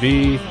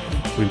SSTV.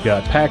 We've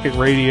got Packet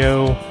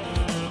Radio.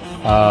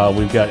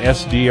 We've got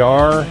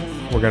SDR.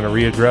 We're going to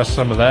readdress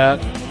some of that.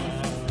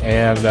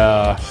 And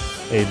a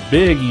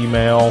big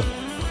email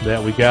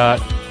that we got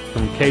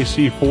from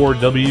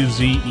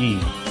KC4WZE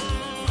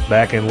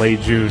back in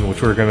late June,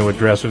 which we're going to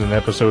address in an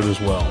episode as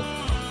well.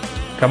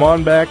 Come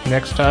on back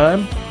next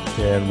time,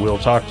 and we'll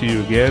talk to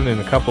you again in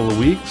a couple of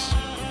weeks.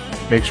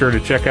 Make sure to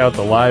check out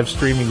the live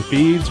streaming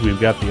feeds. We've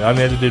got the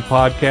unedited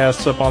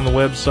podcasts up on the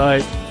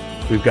website.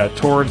 We've got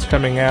torrents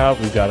coming out.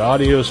 We've got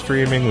audio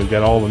streaming. We've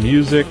got all the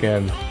music,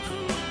 and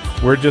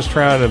we're just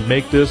trying to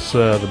make this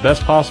the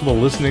best possible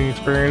listening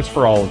experience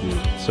for all of you.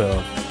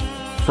 So,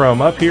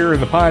 from up here in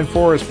the pine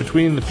forest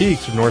between the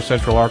peaks of north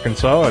central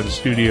Arkansas at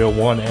Studio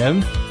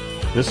 1N,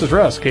 this is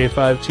Russ,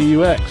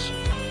 K5TUX.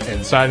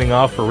 And signing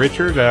off for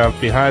Richard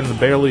behind the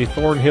Bailey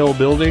Thornhill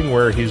building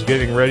where he's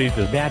getting ready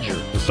to badger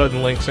the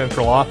Suddenlink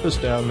Central office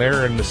down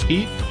there in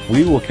Mesquite.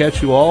 We will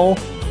catch you all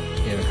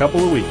in a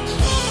couple of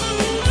weeks.